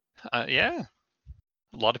yeah,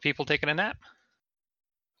 a lot of people taking a nap.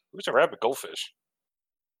 Who's a rabbit goldfish?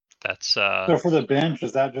 That's so for the bench,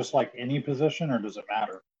 is that just like any position, or does it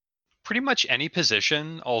matter? Pretty much any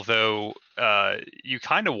position, although you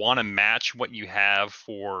kind of want to match what you have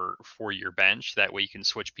for your bench. That way you can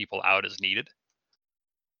switch people out as needed.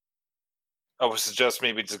 I would suggest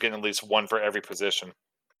maybe just getting at least one for every position.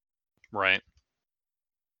 Right.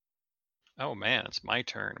 Oh man, it's my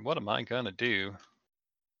turn. What am I gonna do?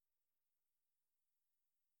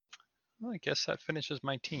 Well, I guess that finishes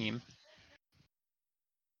my team.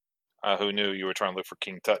 Who knew you were trying to look for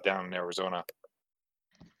King Tut down in Arizona?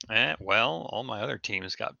 Well, all my other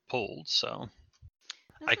teams got pulled, so.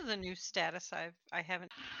 This is a new status I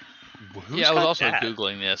haven't. Yeah, I was also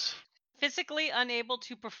Googling this. Physically unable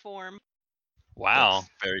to perform. Wow.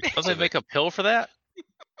 Does they make a pill for that?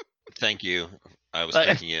 Thank you. I was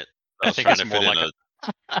thinking it. I think it's more like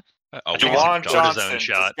a Juwan Johnson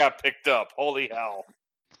just got picked up. Holy hell.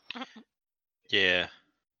 Yeah.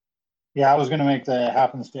 Yeah, I was going to make the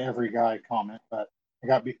happens to every guy comment, but I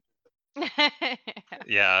got beat.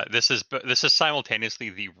 Yeah, this is simultaneously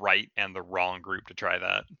the right and the wrong group to try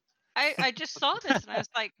that. I just saw this and I was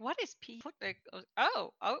like, what is P?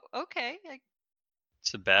 Oh, okay.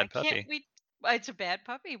 It's a bad puppy. It's a bad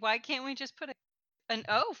puppy. Why can't we just put an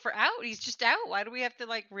O for out? He's just out. Why do we have to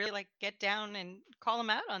really get down and call him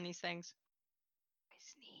out on these things?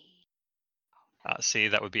 See,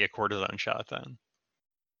 that would be a cortisone shot then.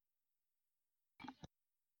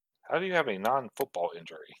 How do you have a non-football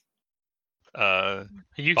injury?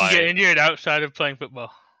 You can get injured outside of playing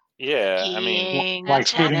football. Yeah, I mean, like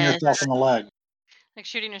shooting yourself in the leg. Like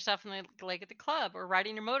shooting yourself in the leg at the club, or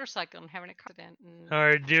riding your motorcycle and having a car accident.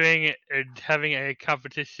 Or having a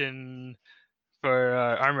competition for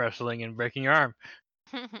arm wrestling and breaking your arm.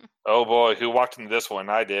 Oh boy, who walked into this one?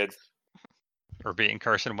 I did. Or being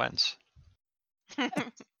Carson Wentz.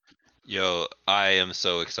 Yo, I am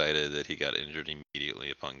so excited that he got injured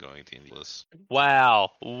immediately upon going to Indianapolis.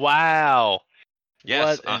 Wow.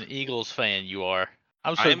 Yes, what an Eagles fan you are.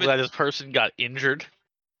 I'm so glad this person got injured.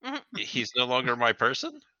 He's no longer my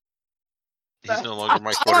person? He's no longer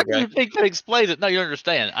my quarterback? You think that explains it? No, you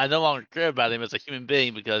understand. I no longer care about him as a human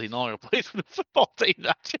being because he no longer plays for the football team.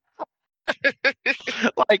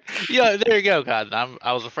 There you go, Cotton.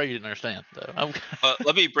 I was afraid you didn't understand. So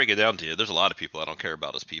let me break it down to you. There's a lot of people I don't care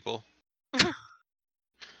about as people.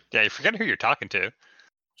 Yeah, you forget who you're talking to.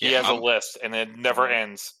 He has a list, and it never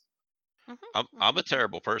ends. I'm a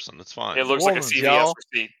terrible person. That's fine. It looks like a CVS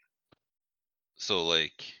receipt. So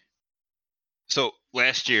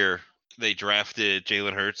last year they drafted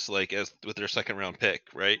Jalen Hurts like as with their second round pick,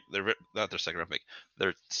 right? They're not their second round pick,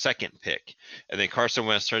 their second pick, and then Carson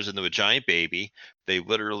Wentz turns into a giant baby. They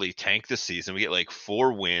literally tank the season. We get like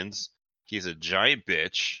 4 wins. He's a giant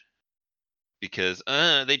bitch because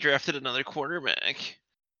they drafted another quarterback,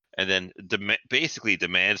 and then basically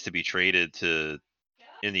demands to be traded to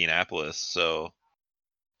Indianapolis. So,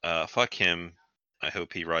 fuck him. I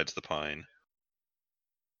hope he rides the pine.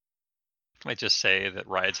 I might just say that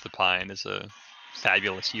rides the pine is a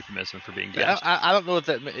fabulous euphemism for being benched. Yeah, I don't know what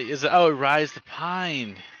that is. Oh, rides the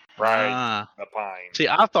pine. Right, the pine. See,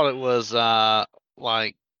 I thought it was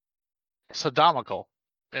like sodomical,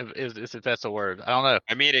 if that's a word. I don't know.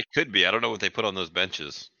 I mean, it could be. I don't know what they put on those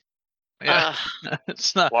benches. Yeah,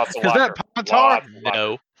 it's not. Lots of Is that laughter. pine tar?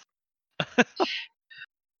 No.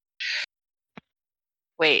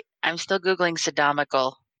 Wait, I'm still googling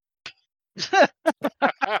sodomical.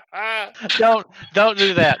 Don't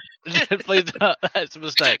do that. Please don't. That's a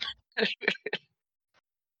mistake.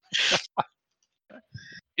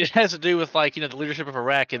 It has to do with like the leadership of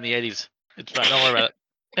Iraq in the 80s. It's fine. Don't worry about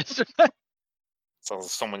it. So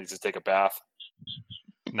someone needs to take a bath.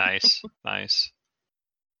 Nice.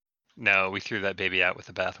 No, we threw that baby out with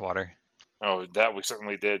the bathwater. Oh, that we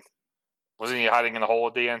certainly did. Wasn't he hiding in the hole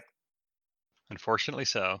at the end? Unfortunately,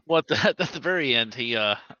 so. What? At the very end, he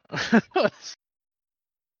We're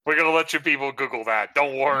gonna let you people Google that.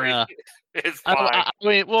 Don't worry, Yeah. it's fine. I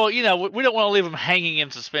mean, well, we don't want to leave him hanging in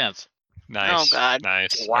suspense. Nice. Oh, God.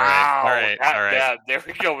 Nice. Wow. All right. Yeah, there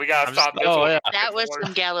we go. We gotta stop this. oh, one. yeah. That was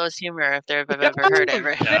some gallows humor if I've ever heard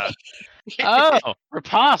it. Yeah. Oh,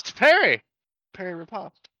 riposte, Perry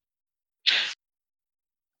riposte.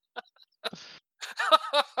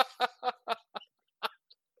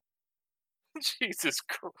 Jesus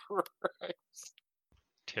Christ.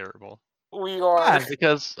 Terrible. We are. Fine,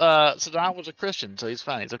 because Saddam was a Christian, so he's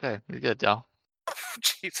fine. He's okay. He's good, y'all.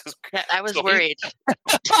 Jesus Yeah, Christ. I was So he- worried.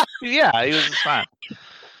 Yeah, he was fine.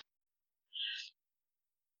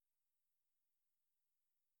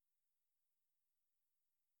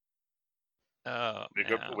 Oh,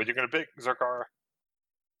 What you gonna pick, Zarkara?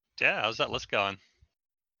 yeah, how's that list going?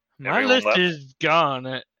 My Everyone list left? is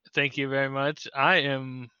gone. Thank you very much. I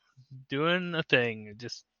am doing a thing.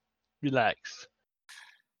 Just relax.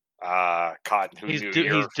 Cotton, who He's knew?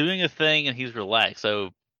 he's doing a thing and he's relaxed.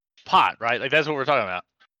 So pot, right? Like that's what we're talking about.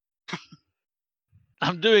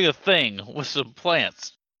 I'm doing a thing with some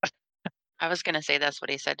plants. I was gonna say that's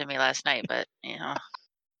what he said to me last night, but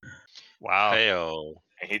Wow. Heyo.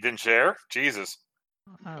 And he didn't share? Jesus.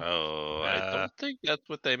 Oh, I don't think that's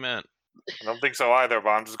what they meant. I don't think so either, but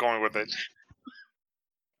I'm just going with it.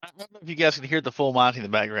 I don't know if you guys can hear the full Monty in the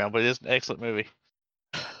background, but it is an excellent movie.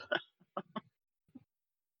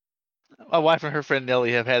 My wife and her friend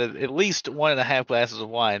Nellie have had at least 1.5 glasses of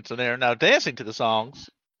wine, so they are now dancing to the songs,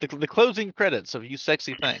 the closing credits of "You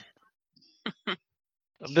Sexy Thing."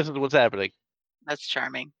 This is what's happening. that's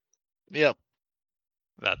charming. Yep.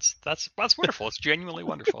 That's wonderful. It's genuinely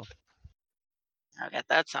wonderful. I got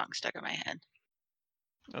that song stuck in my head.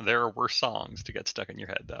 There are worse songs to get stuck in your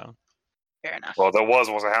head, though. Fair enough. Well, there was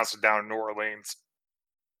a house down in New Orleans.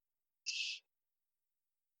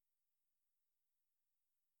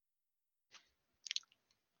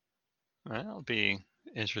 Well, it'll be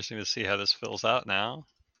interesting to see how this fills out now.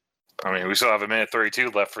 I mean, we still have a minute 32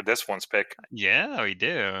 left for this one's pick. Yeah, we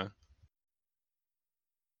do.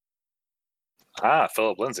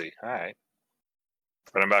 Philip Lindsay. All right.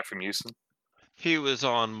 Running back from Houston. He was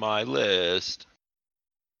on my list.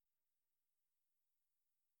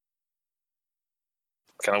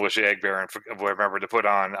 Kind of wish the Egg Baron would remember to put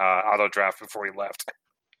on auto draft before he left.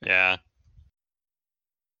 Yeah.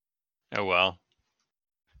 Oh well.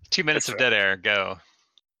 2 minutes of dead air. Go.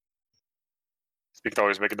 You could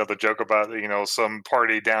always make another joke about some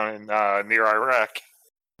party down in near Iraq.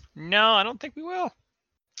 No, I don't think we will.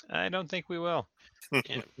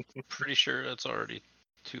 Yeah, pretty sure that's already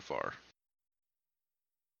too far.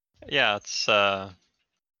 Yeah, it's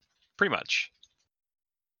pretty much.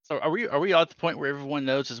 So are we at the point where everyone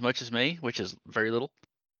knows as much as me, which is very little?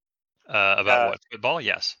 About what? Football?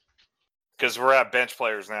 Yes. Because we're at bench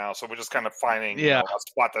players now, so we're just kind of finding a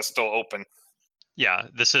spot that's still open. Yeah,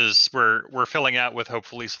 this is we're filling out with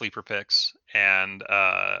hopefully sleeper picks and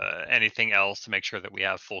anything else to make sure that we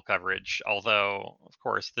have full coverage. Although, of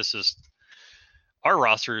course, our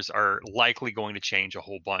rosters are likely going to change a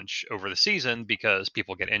whole bunch over the season because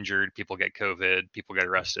people get injured, people get COVID, people get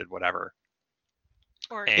arrested, whatever.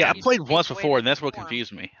 I played once before, and that's what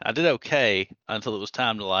confused me. I did okay until it was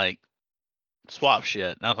time to swap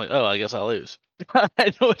shit. And I was like, oh, I guess I'll lose. I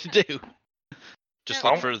didn't know what to do. Just do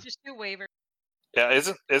waivers. Yeah,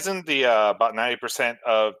 isn't the about 90%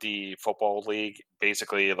 of the football league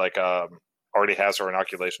basically like already has their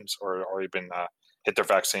inoculations or already been hit their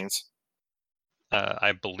vaccines?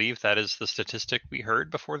 I believe that is the statistic we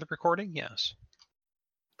heard before the recording. Yes.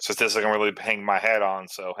 Statistic I'm really hanging my head on.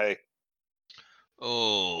 So hey.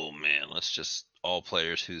 Oh man, let's just all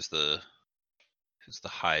players. Who's the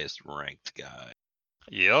highest ranked guy?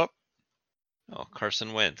 Yep. Oh,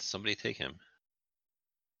 Carson Wentz. Somebody take him.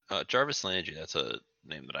 Jarvis Landry. That's a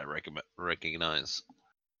name that I recognize.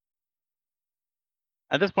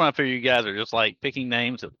 At this point, I figure you guys are just like picking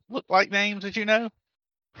names that look like names that you know.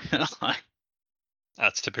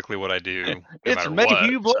 That's typically what I do. No It's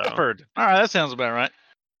Mayhew Blackford. So. All right, that sounds about right.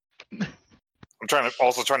 I'm trying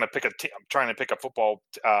to pick a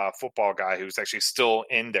football guy who's actually still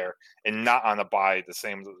in there and not on a bye, the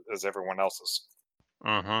same as everyone else's.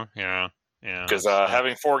 Yeah. Because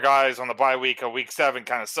having 4 guys on the bye week of week 7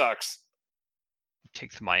 kind of sucks.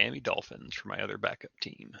 Take the Miami Dolphins for my other backup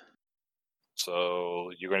team. So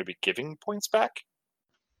you're going to be giving points back?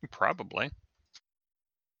 Probably.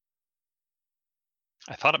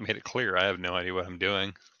 I thought it made it clear. I have no idea what I'm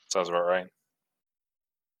doing. Sounds about right.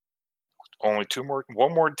 Only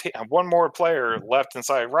one more player left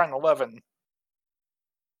inside round 11.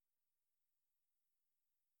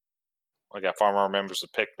 I got far more members to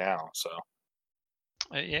pick now, so.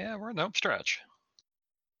 Yeah, we're in the home stretch.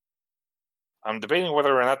 I'm debating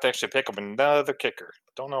whether or not to actually pick up another kicker.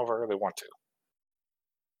 Don't know if I really want to.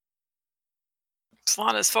 As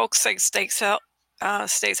long as folks say stays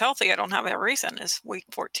healthy, I don't have a reason. It's week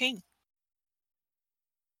 14.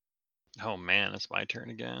 Oh man, it's my turn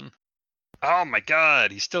again. Oh my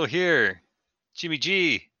God, he's still here. Jimmy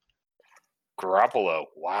G. Garoppolo.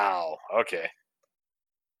 Wow. Okay.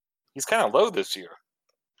 He's kind of low this year.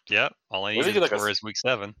 Yep. All I needed for is week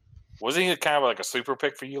 7. Wasn't he kind of like a sleeper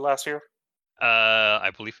pick for you last year? I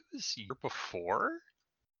believe it was the year before.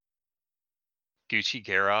 Gucci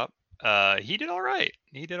Garop. He did all right.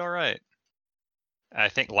 I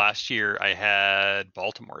think last year I had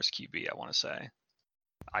Baltimore's QB, I want to say.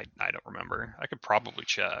 I don't remember. I could probably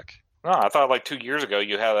check. No, I thought like 2 years ago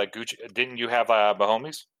you had Gucci. Didn't you have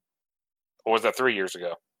Mahomes? Or was that 3 years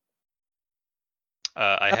ago?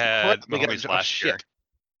 I had Mahomes last year.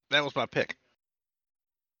 That was my pick.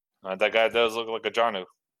 That guy does look like a Jonnu.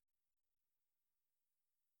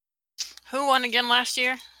 Who won again last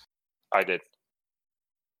year? I did.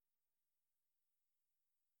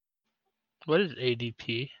 What is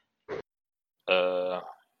ADP? Yeah,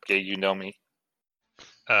 you know me.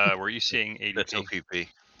 Were you seeing ADP? That's OPP.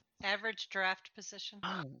 Average draft position.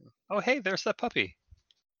 Oh, hey, there's that puppy.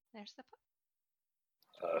 There's the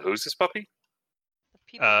puppy. Who's this puppy? The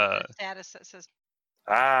people with the status that says.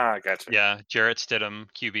 Ah, gotcha. Yeah, Jarrett Stidham,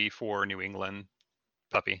 QB for New England,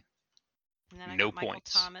 puppy. And then I no got Michael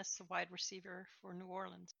points. Thomas, a wide receiver for New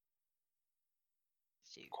Orleans.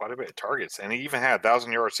 Quite a bit of targets, and he even had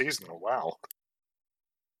 1,000-yard season. Oh, wow.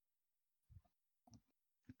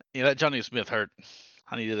 Yeah, that Johnny Smith hurt.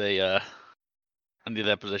 I needed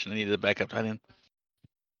that position. I needed a backup tight end.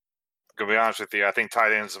 To be honest with you, I think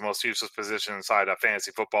tight end is the most useless position inside a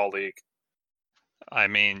fantasy football league. I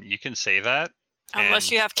mean, you can say that.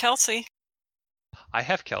 Unless you have Kelsey. I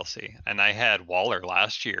have Kelsey, and I had Waller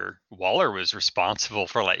last year. Waller was responsible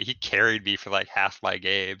for he carried me for half my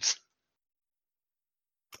games.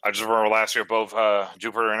 I just remember last year, both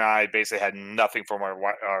Jupiter and I basically had nothing from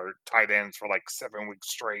our tight ends for 7 weeks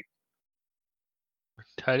straight.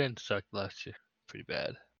 Tight end sucked last year. Pretty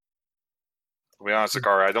bad. To be honest,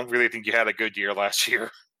 Sakara, I don't really think you had a good year last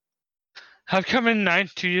year. I've come in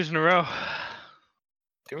 9th 2 years in a row.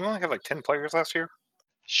 Didn't we only have 10 players last year?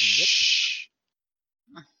 Shh.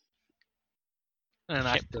 And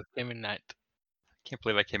I still came in 9th. I can't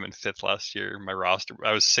believe I came in 5th last year. My roster,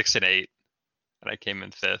 I was 6-8, and I came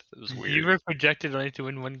in 5th. It was weird. You were projected only to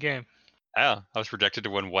win 1 game. Yeah, I was projected to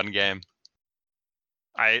win 1 game.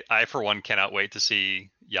 I for one cannot wait to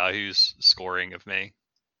see Yahoo's scoring of me.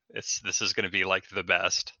 This is going to be the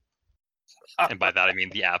best, and by that I mean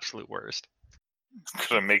the absolute worst. I'm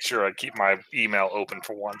gonna make sure I keep my email open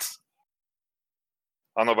for once.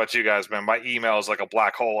 I don't know about you guys, man. My email is like a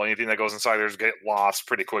black hole. Anything that goes inside there is get lost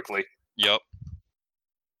pretty quickly. Yep.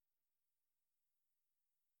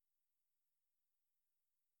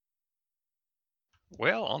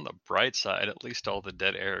 Well, on the bright side, at least all the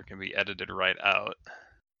dead air can be edited right out.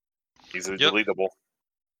 Easily deletable.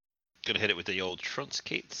 Gonna hit it with the old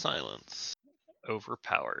truncate silence.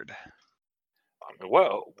 Overpowered.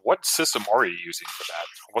 What system are you using for that?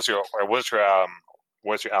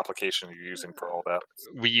 What's your application you're using for all that?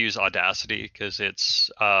 We use Audacity because it's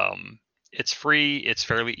It's free. It's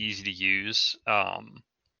fairly easy to use.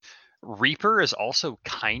 Reaper is also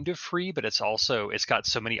kind of free, but it's got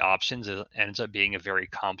so many options. It ends up being a very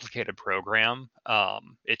complicated program.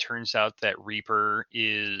 It turns out that Reaper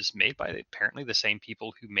is made by apparently the same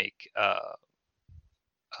people who make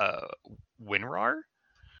WinRAR.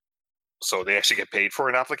 So they actually get paid for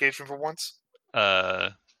an application for once?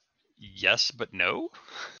 Yes, but no.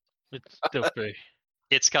 It's still free.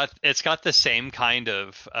 It's got the same kind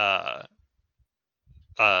of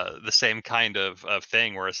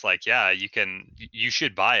thing where it's like, yeah, you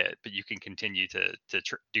should buy it, but you can continue to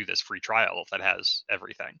do this free trial that has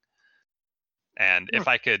everything. And if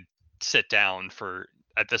I could sit down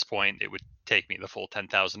at this point, it would take me the full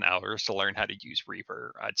 10,000 hours to learn how to use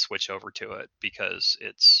Reaper. I'd switch over to it because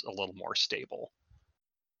it's a little more stable.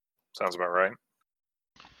 Sounds about right.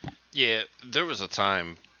 Yeah, there was a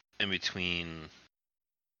time in between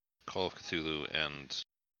Call of Cthulhu and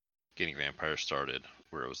getting Vampire started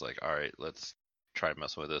where it was like, all right, let's try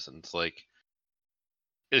messing with this, and it's like,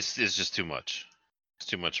 it's just too much. It's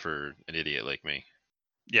too much for an idiot like me.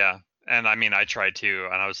 Yeah, and I mean, I tried to,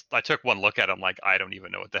 and I took one look at it, I'm like, I don't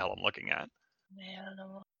even know what the hell I'm looking at. Yeah, I don't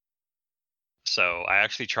know. So I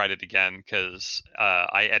actually tried it again because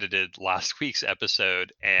I edited last week's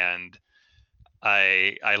episode, and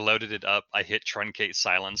I loaded it up. I hit truncate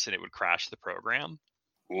silence, and it would crash the program.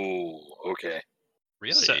 Ooh, okay.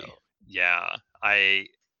 Really? So yeah, I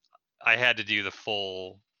had to do the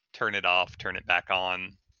full turn it off, turn it back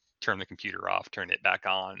on, turn the computer off, turn it back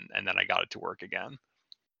on, and then I got it to work again.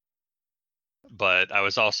 But I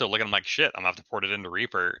was also looking, I'm like, shit, I'm gonna have to port it into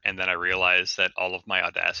Reaper, and then I realized that all of my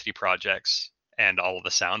Audacity projects and all of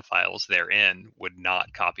the sound files therein would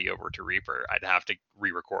not copy over to Reaper. I'd have to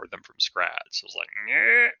re-record them from scratch. So I was like,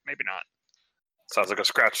 maybe not. Sounds like a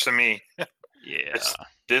scratch to me. Yeah.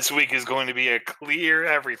 This week is going to be a clear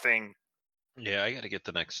everything. Yeah, I got to get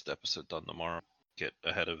the next episode done tomorrow. Get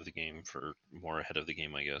ahead of the game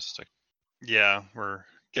I guess. Yeah, we're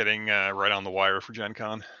getting right on the wire for Gen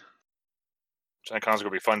Con. Gen Con's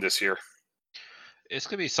going to be fun this year. It's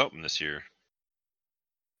going to be something this year.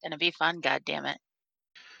 Gonna be fun, goddammit.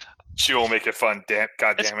 She will make it fun,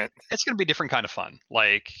 god damn it. It's going to be a different kind of fun.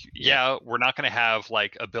 Like, yeah, we're not going to have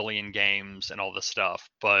like a billion games and all this stuff,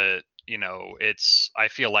 but you know, I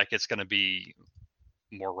feel like it's going to be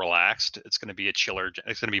more relaxed. It's going to be it's going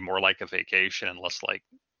to be more like a vacation and less like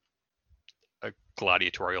a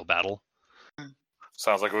gladiatorial battle.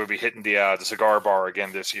 Sounds like we'll be hitting the cigar bar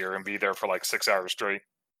again this year and be there for like 6 hours straight.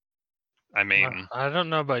 I mean, I don't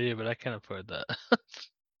know about you, but I can't afford that.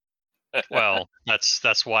 Well,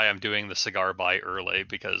 that's why I'm doing the cigar buy early,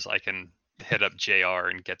 because I can hit up JR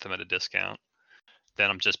and get them at a discount. Then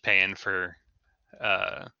I'm just paying for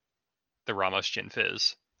the Ramos Gin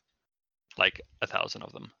Fizz, like 1,000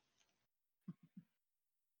 of them.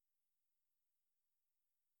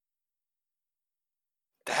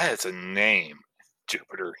 That is a name,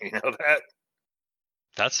 Jupiter. You know that?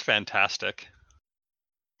 That's fantastic.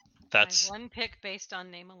 That's my one pick based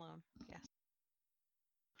on name alone. Yes.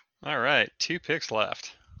 All right, 2 picks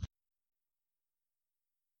left.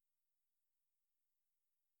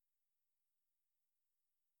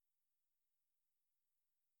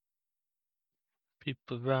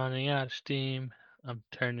 People running out of steam. I'm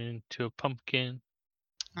turning into a pumpkin.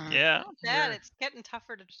 Yeah. That it's getting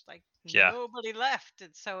tougher to just like nobody left.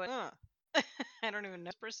 And so I don't even know who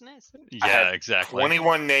this person is. Yeah, exactly.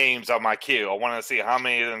 21 names on my queue. I want to see how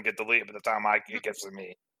many of them get deleted by the time it gets to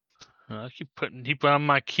me. I keep putting people on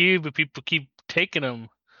my queue, but people keep taking them.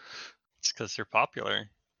 It's because they're popular.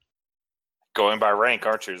 Going by rank,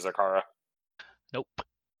 aren't you, Zakara? Nope.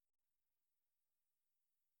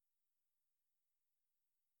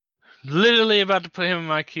 Literally about to put him in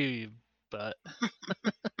my queue, but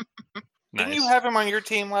Didn't you have him on your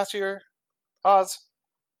team last year, Oz?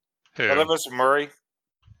 Who? Elvis Murray?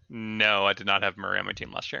 No, I did not have Murray on my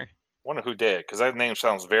team last year. Wonder who did, because that name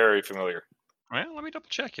sounds very familiar. Well, let me double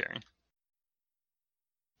check here.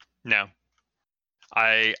 No.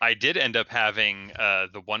 I did end up having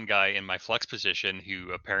the one guy in my flex position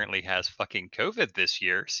who apparently has fucking COVID this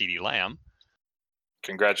year, CD Lamb.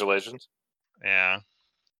 Congratulations. Yeah.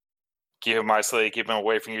 Keep him isolated, keep him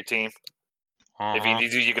away from your team. If you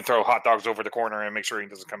need to, you can throw hot dogs over the corner and make sure he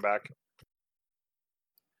doesn't come back.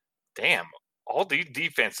 Damn, all these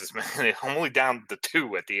defenses, man. I'm only down to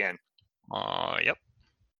 2 at the end. Yep.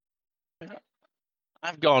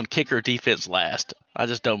 I've gone kicker defense last. I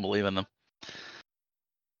just don't believe in them.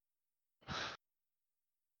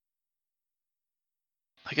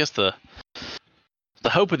 I guess the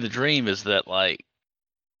hope and the dream is that like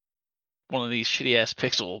one of these shitty ass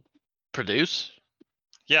picks will produce.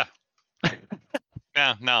 Yeah.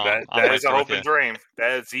 Yeah, no. That is a hope and dream.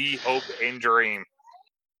 That is the hope and dream.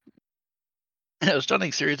 A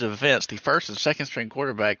stunning series of events. The first and second string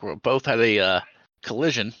quarterback both had a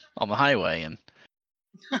collision on the highway, and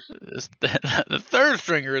the third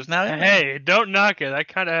stringer is now in. Hey, don't knock it. That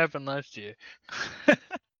kind of happened last year. All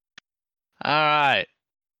right,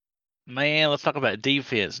 man. Let's talk about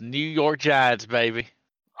defense. New York Giants, baby.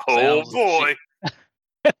 Oh boy.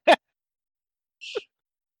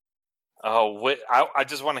 Oh, I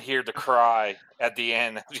just want to hear the cry at the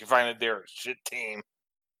end as you find out they're a shit team.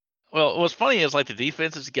 Well, what's funny is like the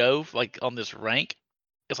defenses go like on this rank.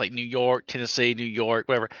 It's like New York, Tennessee, New York,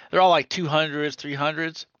 whatever. They're all like 200s,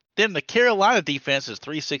 300s. Then the Carolina defense is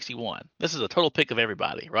 361. This is a total pick of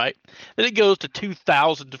everybody, right? Then it goes to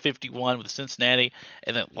 2,051 with Cincinnati,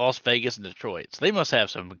 and then Las Vegas and Detroit. So they must have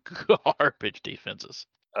some garbage defenses.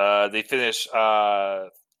 They finish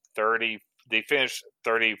 30. They finished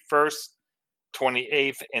 31st,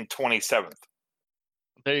 28th, and 27th.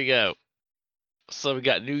 There you go. So we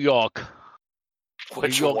got New York.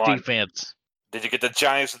 Which New York one? defense. Did you get the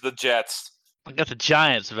Giants or the Jets? I got the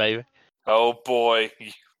Giants, baby. Oh boy.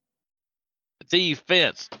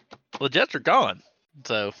 Defense. Well, the Jets are gone.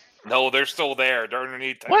 So. No, they're still there. They're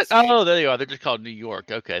underneath. What? Oh, there you are. They're just called New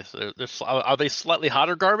York. Okay, so are they slightly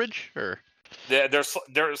hotter garbage or? They're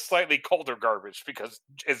slightly colder garbage because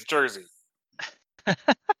it's Jersey.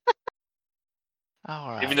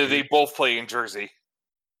 All right. Even though they both play in Jersey.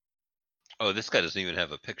 Oh, this guy doesn't even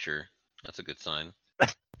have a picture. That's a good sign.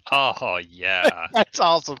 Oh, yeah. That's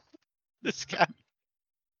awesome. This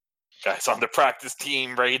guy's on the practice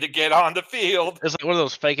team, ready to get on the field. It's like one of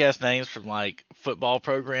those fake ass names from like football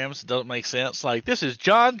programs that don't make sense. Like, this is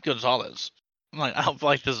John Gonzalez. I'm like, I don't feel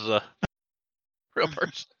like this is a real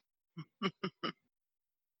person.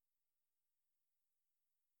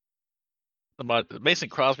 Mason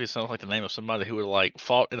Crosby sounds like the name of somebody who would like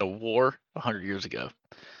fought in a war 100 years ago.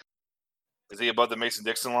 Is he above the Mason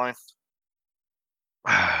Dixon line?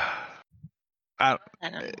 I don't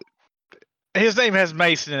know. His name has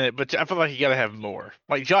Mason in it, but I feel like you got to have more.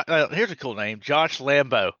 Like, here's a cool name, Josh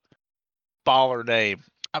Lambo. Baller name.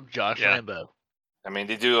 I'm Josh Lambo. I mean,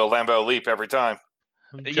 they do a Lambo leap every time.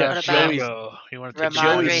 Yeah, Joey. You want to take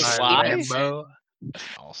Joey Slides?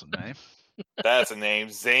 Awesome name. That's a name.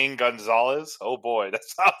 Zane Gonzalez. Oh boy, that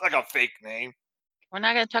sounds like a fake name. We're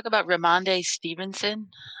not going to talk about Ramondre Stevenson.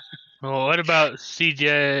 Well, what about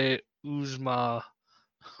CJ Uzma?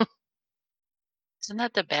 Isn't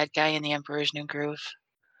that the bad guy in the Emperor's New Groove?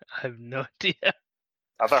 I have no idea.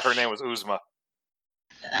 I thought her name was Uzma.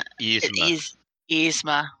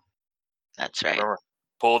 Yzma. That's right. Remember,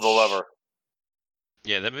 pull the lever.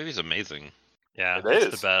 Yeah, that movie's amazing. Yeah,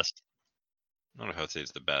 it's the best. I don't know how to say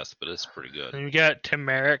it's the best, but it's pretty good. And we got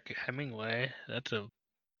Tamarick Hemingway. That's a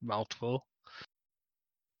mouthful.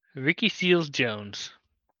 Ricky Seals Jones.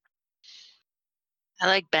 I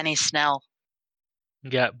like Benny Snell. You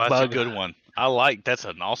got That's Bug. a good one. That's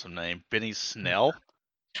an awesome name. Benny Snell.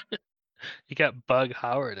 You got Bug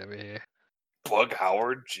Howard over here. Bug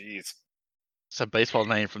Howard? Jeez. It's a baseball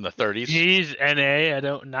name from the 30s. He's NA.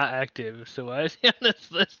 Not active. So why is he on this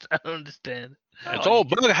list? I don't understand. It's old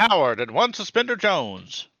Bug Howard and one Suspender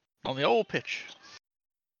Jones on the old pitch.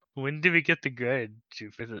 When did we get the grade? Did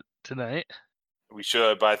you visit tonight? We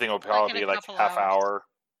should, but I think it'll probably be like half hour.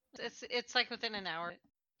 It's like within an hour.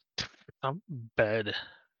 I'm bed.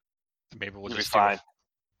 Maybe we'll You'll just be fine.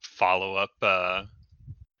 follow up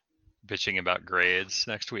bitching about grades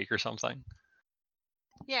next week or something.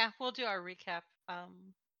 Yeah, we'll do our recap.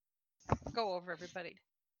 Go over everybody.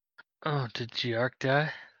 Oh, did Giark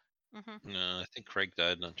die? Mm-hmm. No, I think Craig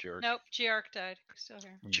died, not George. Nope, Giark died. Still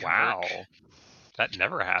here. Wow. That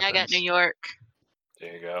never happens. I got New York.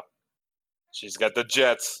 There you go. She's got the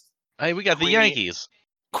Jets. Hey, we got the Yankees.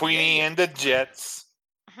 Queenie and the Jets.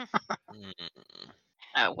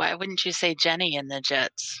 Why wouldn't you say Jenny and the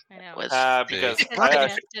Jets? I know. Because I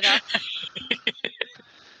messed it up.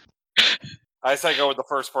 I said go with the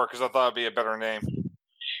first part because I thought it'd be a better name.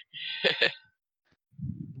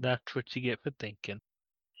 That's what you get for thinking.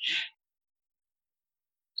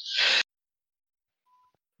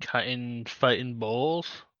 Fighting bowls?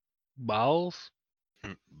 Bowls?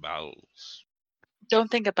 Bowls. Don't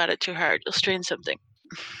think about it too hard. You'll strain something.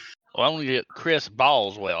 Well, I'm going to get Chris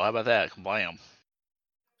Ballswell. How about that? Blam.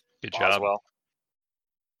 Good job. Well,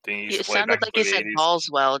 it sounded like you said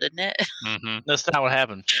Ballswell, didn't it? Mm-hmm. That's not what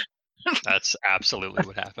happened. That's absolutely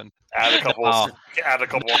what happened. Add a couple of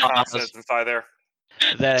consonants inside there.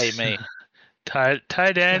 That ain't me.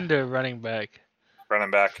 Tight end or running back? Running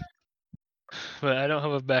back. But I don't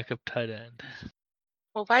have a backup tight end.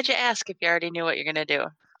 Well, why'd you ask if you already knew what you're going to do?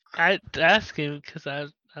 I asked him because I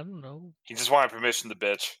don't know. He just wanted permission to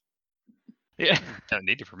bitch. Yeah. Don't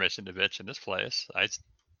need your permission to bitch in this place.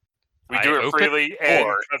 We do it freely, and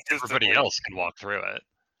or consistently. everybody else can walk through it.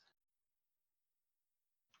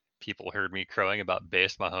 People heard me crowing about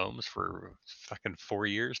Base Mahomes for fucking 4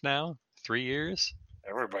 years now. 3 years.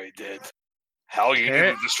 Everybody did. Hell, you need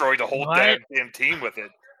to destroy the whole damn team with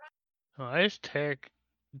it. Why is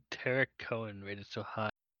Tarek Cohen rated so high?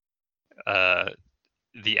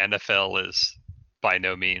 The NFL is by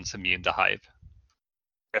no means immune to hype.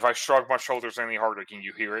 If I shrug my shoulders any harder, can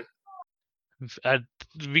you hear it?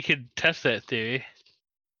 We could test that theory.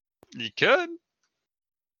 You could.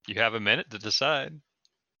 You have a minute to decide.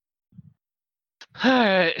 All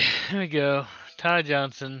right, here we go. Ty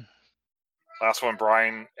Johnson. Last one,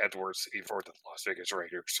 Brian Edwards, for the Las Vegas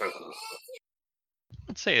Raiders. So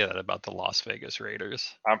Let's say that about the Las Vegas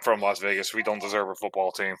Raiders. I'm from Las Vegas. We don't deserve a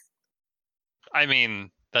football team. I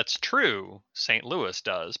mean, that's true. St. Louis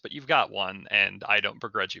does, but you've got one, and I don't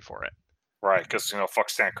begrudge you for it. Right, because, fuck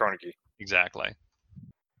Stan Kroenke. Exactly.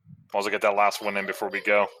 I'll also get that last one in before we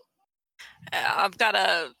go. I've got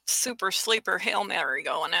a super sleeper Hail Mary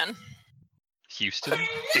going in. Houston?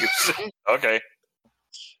 Houston? Okay.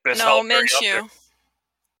 No, Minshew.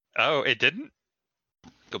 Oh, it didn't?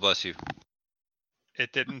 God bless you.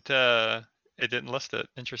 It didn't list it.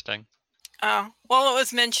 Interesting. Oh, well, it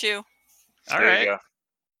was Minshew. All right.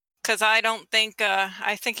 Because I don't think,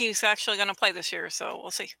 I think he's actually going to play this year, so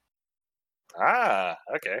we'll see. Ah,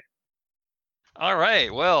 okay. All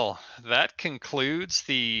right. Well, that concludes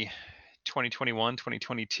the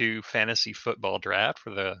 2021-2022 fantasy football draft for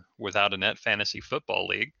the Without a Net Fantasy Football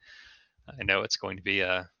League. I know it's going to be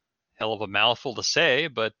a hell of a mouthful to say,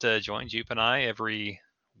 but join Jupe and I every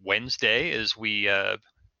Wednesday as we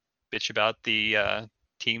bitch about the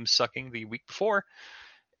team sucking the week before.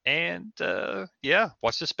 And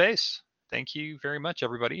watch the space. Thank you very much,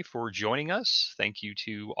 everybody, for joining us. Thank you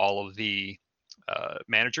to all of the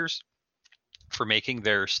managers for making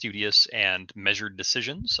their studious and measured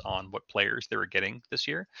decisions on what players they were getting this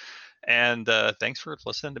year. And thanks for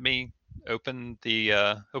listening to me open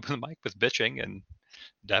the mic with bitching and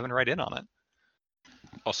diving right in on it.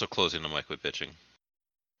 Also closing the mic with bitching.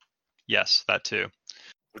 Yes, that too.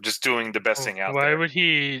 We're just doing the best thing out Why there. would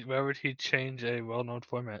he change a well-known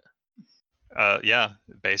format? Yeah,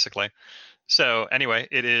 basically. So anyway,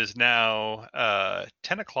 it is now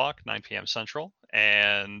 10 o'clock, 9 p.m. Central.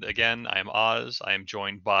 And again, I am Oz. I am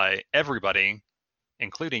joined by everybody,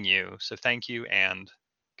 including you. So thank you and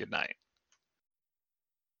good night.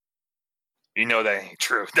 You know that ain't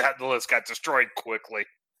true. That list got destroyed quickly.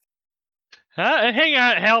 Hang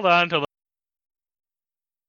on, held on to